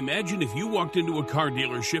 Imagine if you walked into a car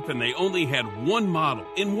dealership and they only had one model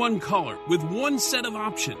in one color with one set of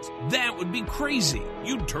options. That would be crazy.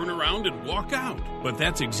 You'd turn around and walk out. But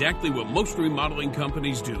that's exactly what most remodeling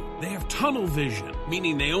companies do. They have tunnel vision,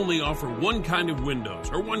 meaning they only offer one kind of windows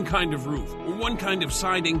or one kind of roof or one kind of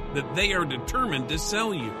siding that they are determined to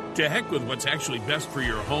sell you. To heck with what's actually best for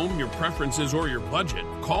your home, your preferences, or your budget.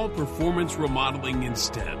 Call Performance Remodeling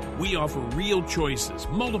instead. We offer real choices,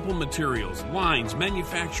 multiple materials, lines,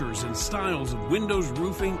 manufacturers, and styles of windows,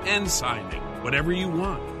 roofing, and siding. Whatever you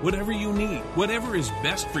want, whatever you need, whatever is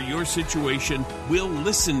best for your situation, we'll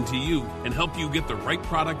listen to you and help you get the right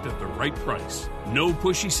product at the right price. No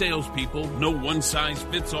pushy salespeople, no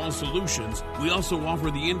one-size-fits-all solutions. We also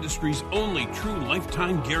offer the industry's only true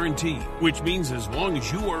lifetime guarantee, which means as long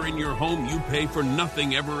as you are in your home, you pay for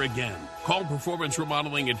nothing ever again. Call Performance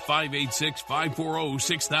Remodeling at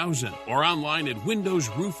 586-540-6000 or online at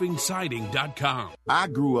windowsroofingsiding.com. I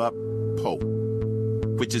grew up poor,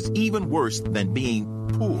 which is even worse than being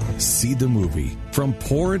poor. See the movie From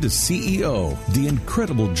Poor to CEO, The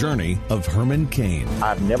Incredible Journey of Herman Cain.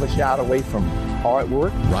 I've never shied away from hard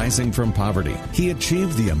work. Rising from poverty, he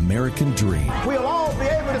achieved the American dream. We'll all be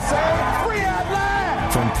able to say, free at last!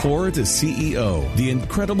 From Poor to CEO, The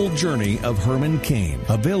Incredible Journey of Herman Cain.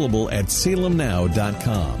 Available at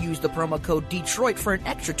salemnow.com. Use the promo code Detroit for an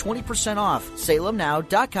extra 20% off.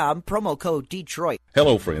 SalemNow.com, promo code Detroit.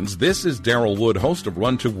 Hello, friends. This is Darrell Wood, host of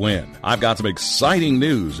Run to Win. I've got some exciting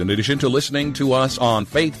news in addition to listening to us on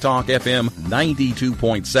Faith Talk FM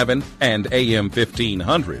 92.7 and AM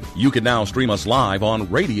 1500. You can now stream us live on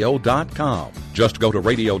radio.com. Just go to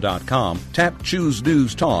radio.com, tap Choose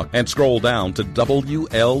News Talk, and scroll down to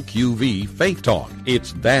WLQV Faith Talk.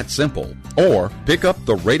 It's that simple. Or pick up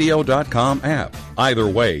the radio.com app. Either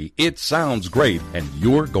way, it sounds great, and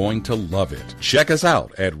you're going to love it. Check us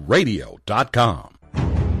out at radio.com.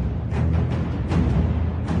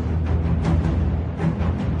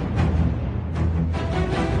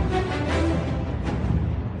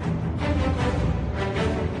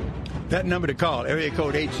 That number to call, area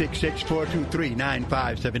code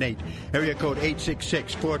 866-423-9578. Area code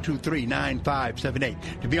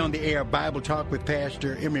 866-423-9578. To be on the air, Bible Talk with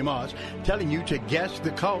Pastor Emery Moss, telling you to guess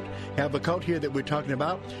the cult. Have a cult here that we're talking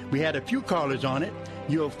about. We had a few callers on it.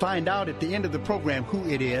 You'll find out at the end of the program who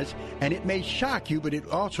it is, and it may shock you, but it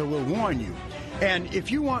also will warn you. And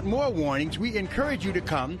if you want more warnings, we encourage you to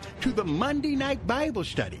come to the Monday Night Bible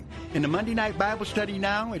Study. In the Monday Night Bible Study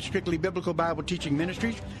now, it's Strictly Biblical Bible Teaching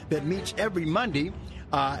Ministries that meets every Monday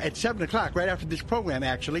at 7 o'clock, right after this program,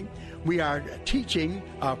 actually. We are teaching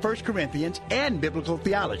 1 Corinthians and biblical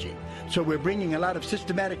theology. So we're bringing a lot of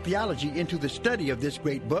systematic theology into the study of this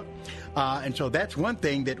great book. And so that's one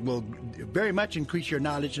thing that will very much increase your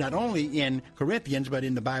knowledge, not only in Corinthians, but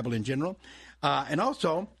in the Bible in general. And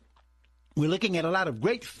also, we're looking at a lot of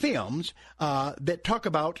great films that talk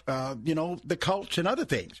about, the cults and other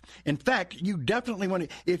things. In fact, you definitely want to,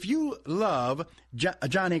 if you love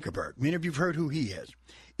John Ankerberg, many of you have heard who he is.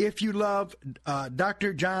 If you love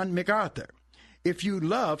Dr. John MacArthur, if you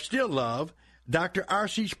still love Dr.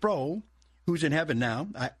 R.C. Sproul, who's in heaven now,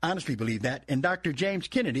 I honestly believe that, and Dr. James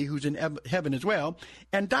Kennedy, who's in heaven as well,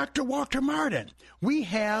 and Dr. Walter Martin. We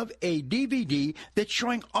have a DVD that's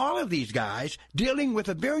showing all of these guys dealing with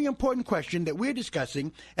a very important question that we're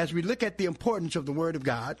discussing as we look at the importance of the Word of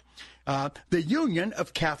God, the union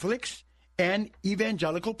of Catholics and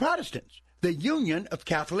evangelical Protestants. The union of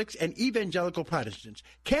Catholics and evangelical Protestants.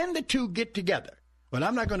 Can the two get together? Well,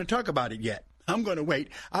 I'm not going to talk about it yet. I'm going to wait.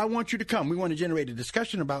 I want you to come. We want to generate a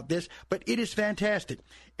discussion about this, but it is fantastic.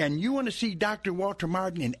 And you want to see Dr. Walter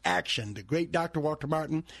Martin in action, the great Dr. Walter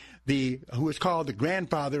Martin, who is called the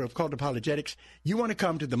grandfather of cult apologetics. You want to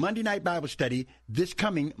come to the Monday Night Bible Study this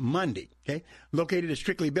coming Monday, okay? Located at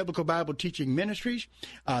Strictly Biblical Bible Teaching Ministries.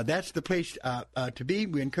 That's the place to be.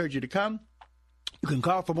 We encourage you to come. You can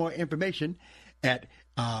call for more information at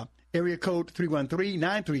area code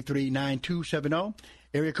 313-933-9270.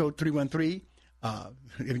 Area code 313. Let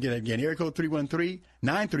me get that again. Area code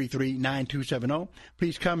 313-933-9270.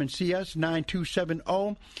 Please come and see us,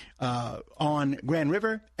 9270 on Grand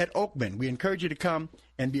River at Oakman. We encourage you to come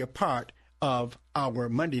and be a part of our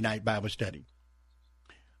Monday Night Bible Study.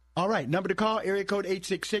 All right, number to call, area code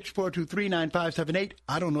 866-423-9578.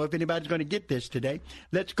 I don't know if anybody's going to get this today.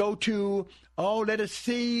 Let's go to, let us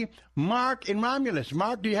see, Mark in Romulus.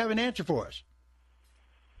 Mark, do you have an answer for us?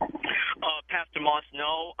 Pastor Moss,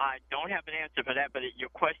 no, I don't have an answer for that, but your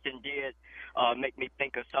question did make me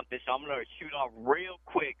think of something, so I'm going to shoot off real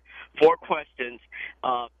quick 4 questions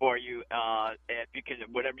for you, if you can,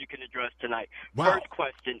 whatever you can address tonight. Wow. First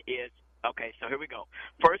question is, okay, so here we go.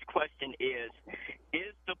 First question is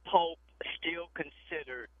the Pope still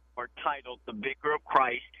considered or titled the Vicar of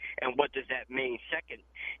Christ, and what does that mean? Second,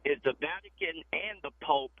 is the Vatican and the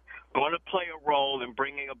Pope going to play a role in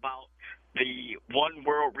bringing about the one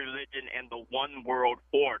world religion and the one world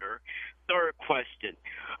order? Third question,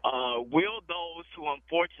 will those who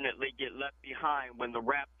unfortunately get left behind when the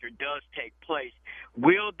rapture does take place,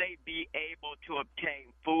 will they be able to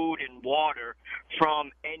obtain food and water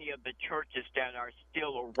from any of the churches that are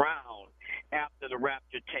still around after the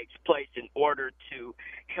rapture takes place in order to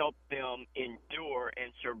help them endure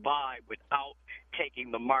and survive without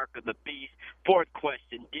taking the mark of the beast? Fourth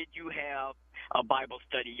question, did you have a Bible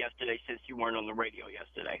study yesterday since you weren't on the radio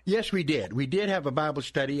yesterday? Yes, we did. We did have a Bible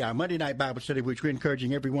study, our Monday night Bible study, which we're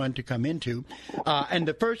encouraging everyone to come into. And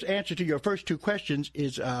the first answer to your first 2 questions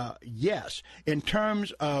is yes, in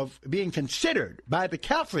terms of being considered by the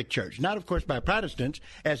Catholic Church, not, of course, by Protestants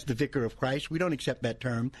as the Vicar of Christ. We don't accept that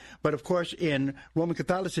term. But, of course, in Roman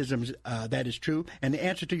Catholicism, that is true. And the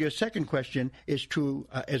answer to your second question is true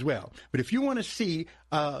as well. But if you want to see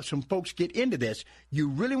some folks get into this, you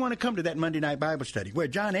really want to come to that Monday night Bible study where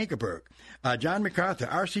John Ankerberg, John MacArthur,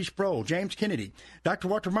 R.C. Sproul, James Kennedy, Dr.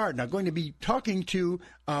 Walter Martin are going to be talking to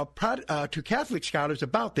Catholic scholars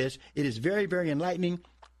about this. It is very, very enlightening.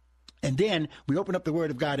 And then we open up the Word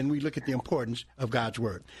of God and we look at the importance of God's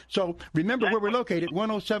Word. So remember where we're located,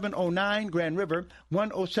 10709 Grand River,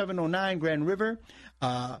 10709 Grand River,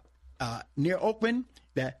 near Oakland.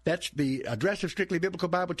 That's the address of Strictly Biblical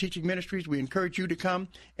Bible Teaching Ministries. We encourage you to come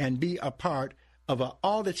and be a part of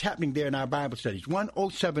all that's happening there in our Bible studies.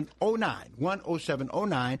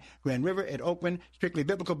 10709 Grand River at Oakland, Strictly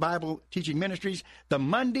Biblical Bible Teaching Ministries, the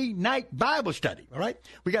Monday night Bible study. All right?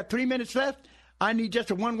 We got 3 minutes left. I need just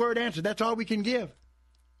a one-word answer. That's all we can give.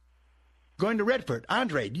 Going to Redford.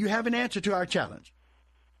 Andre, do you have an answer to our challenge?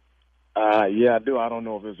 Yeah, I do. I don't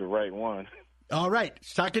know if it's the right one. All right.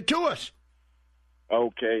 Talk it to us.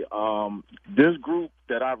 Okay. This group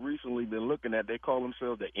that I've recently been looking at, they call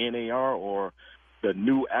themselves the NAR, or the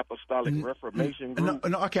New Apostolic Reformation Group.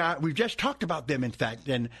 No, okay. We've just talked about them, in fact,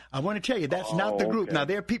 and I want to tell you that's not the group. Okay. Now,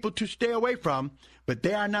 they're people to stay away from, but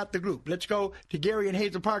they are not the group. Let's go to Gary in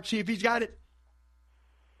Hazel Park, see if he's got it.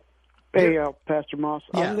 Hey, Pastor Moss,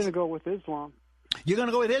 Yes. I'm going to go with Islam. You're going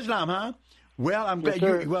to go with Islam, huh? Well, I'm glad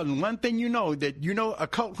Yes, sir. Well, one thing you know, that you know a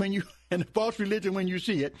cult when you and a false religion when you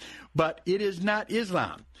see it, but it is not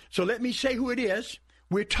Islam. So let me say who it is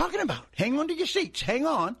we're talking about. Hang on to your seats. Hang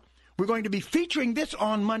on. We're going to be featuring this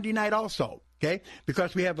on Monday night also, okay?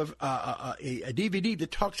 Because we have a DVD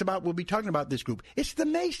that talks about, we'll be talking about this group. It's the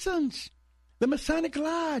Masons, the Masonic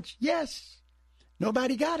Lodge. Yes.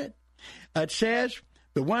 Nobody got it. It says,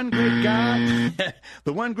 the one great God,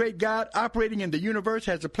 the one great God operating in the universe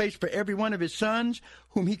has a place for every one of his sons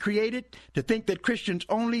whom he created. To think that Christians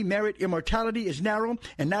only merit immortality is narrow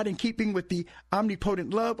and not in keeping with the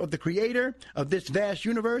omnipotent love of the creator of this vast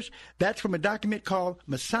universe. That's from a document called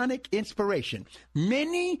Masonic Inspiration.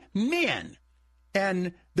 Many men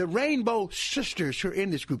and the Rainbow Sisters who are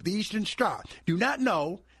in this group, the Eastern Star, do not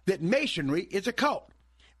know that Masonry is a cult.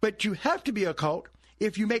 But you have to be a cult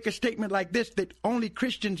if you make a statement like this, that only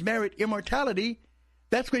Christians merit immortality.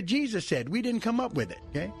 That's what Jesus said. We didn't come up with it,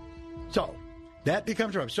 okay? So that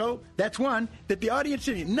becomes wrong. So that's one that the audience,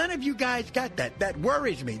 none of you guys got that. That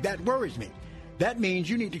worries me. That worries me. That means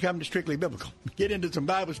you need to come to Strictly Biblical. Get into some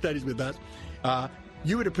Bible studies with us.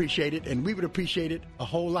 You would appreciate it, and we would appreciate it a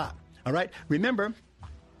whole lot. All right? Remember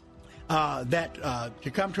that to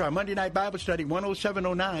come to our Monday night Bible study,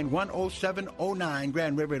 10709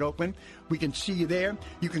 Grand River at Oakland. We can see you there.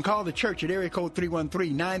 You can call the church at area code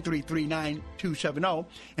 313-933-9270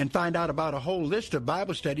 and find out about a whole list of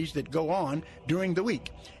Bible studies that go on during the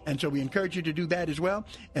week. And so we encourage you to do that as well.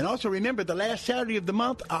 And also remember, the last Saturday of the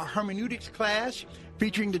month, our hermeneutics class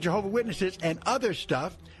featuring the Jehovah's Witnesses and other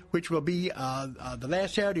stuff, which will be the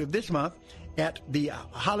last Saturday of this month at the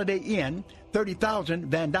Holiday Inn, 30,000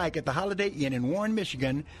 Van Dyke at the Holiday Inn in Warren,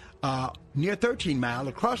 Michigan, near 13 Mile,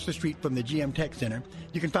 across the street from the GM Tech Center.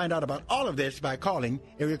 You can find out about all of this by calling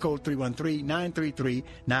area code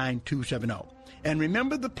 313-933-9270. And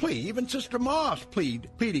remember the plea, even Sister Moss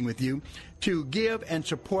pleading with you to give and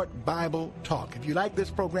support Bible Talk. If you like this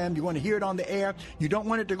program, you want to hear it on the air, you don't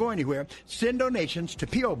want it to go anywhere, send donations to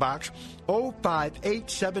P.O. Box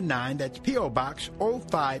 05879. That's P.O. Box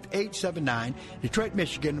 05879, Detroit,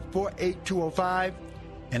 Michigan 48205.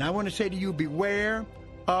 And I want to say to you, beware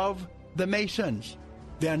of the Masons.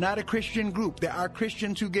 They are not a Christian group. There are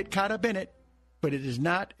Christians who get caught up in it, but it is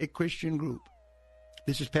not a Christian group.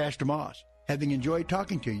 This is Pastor Moss. Having enjoyed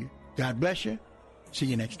talking to you, God bless you. See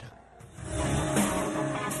you next time.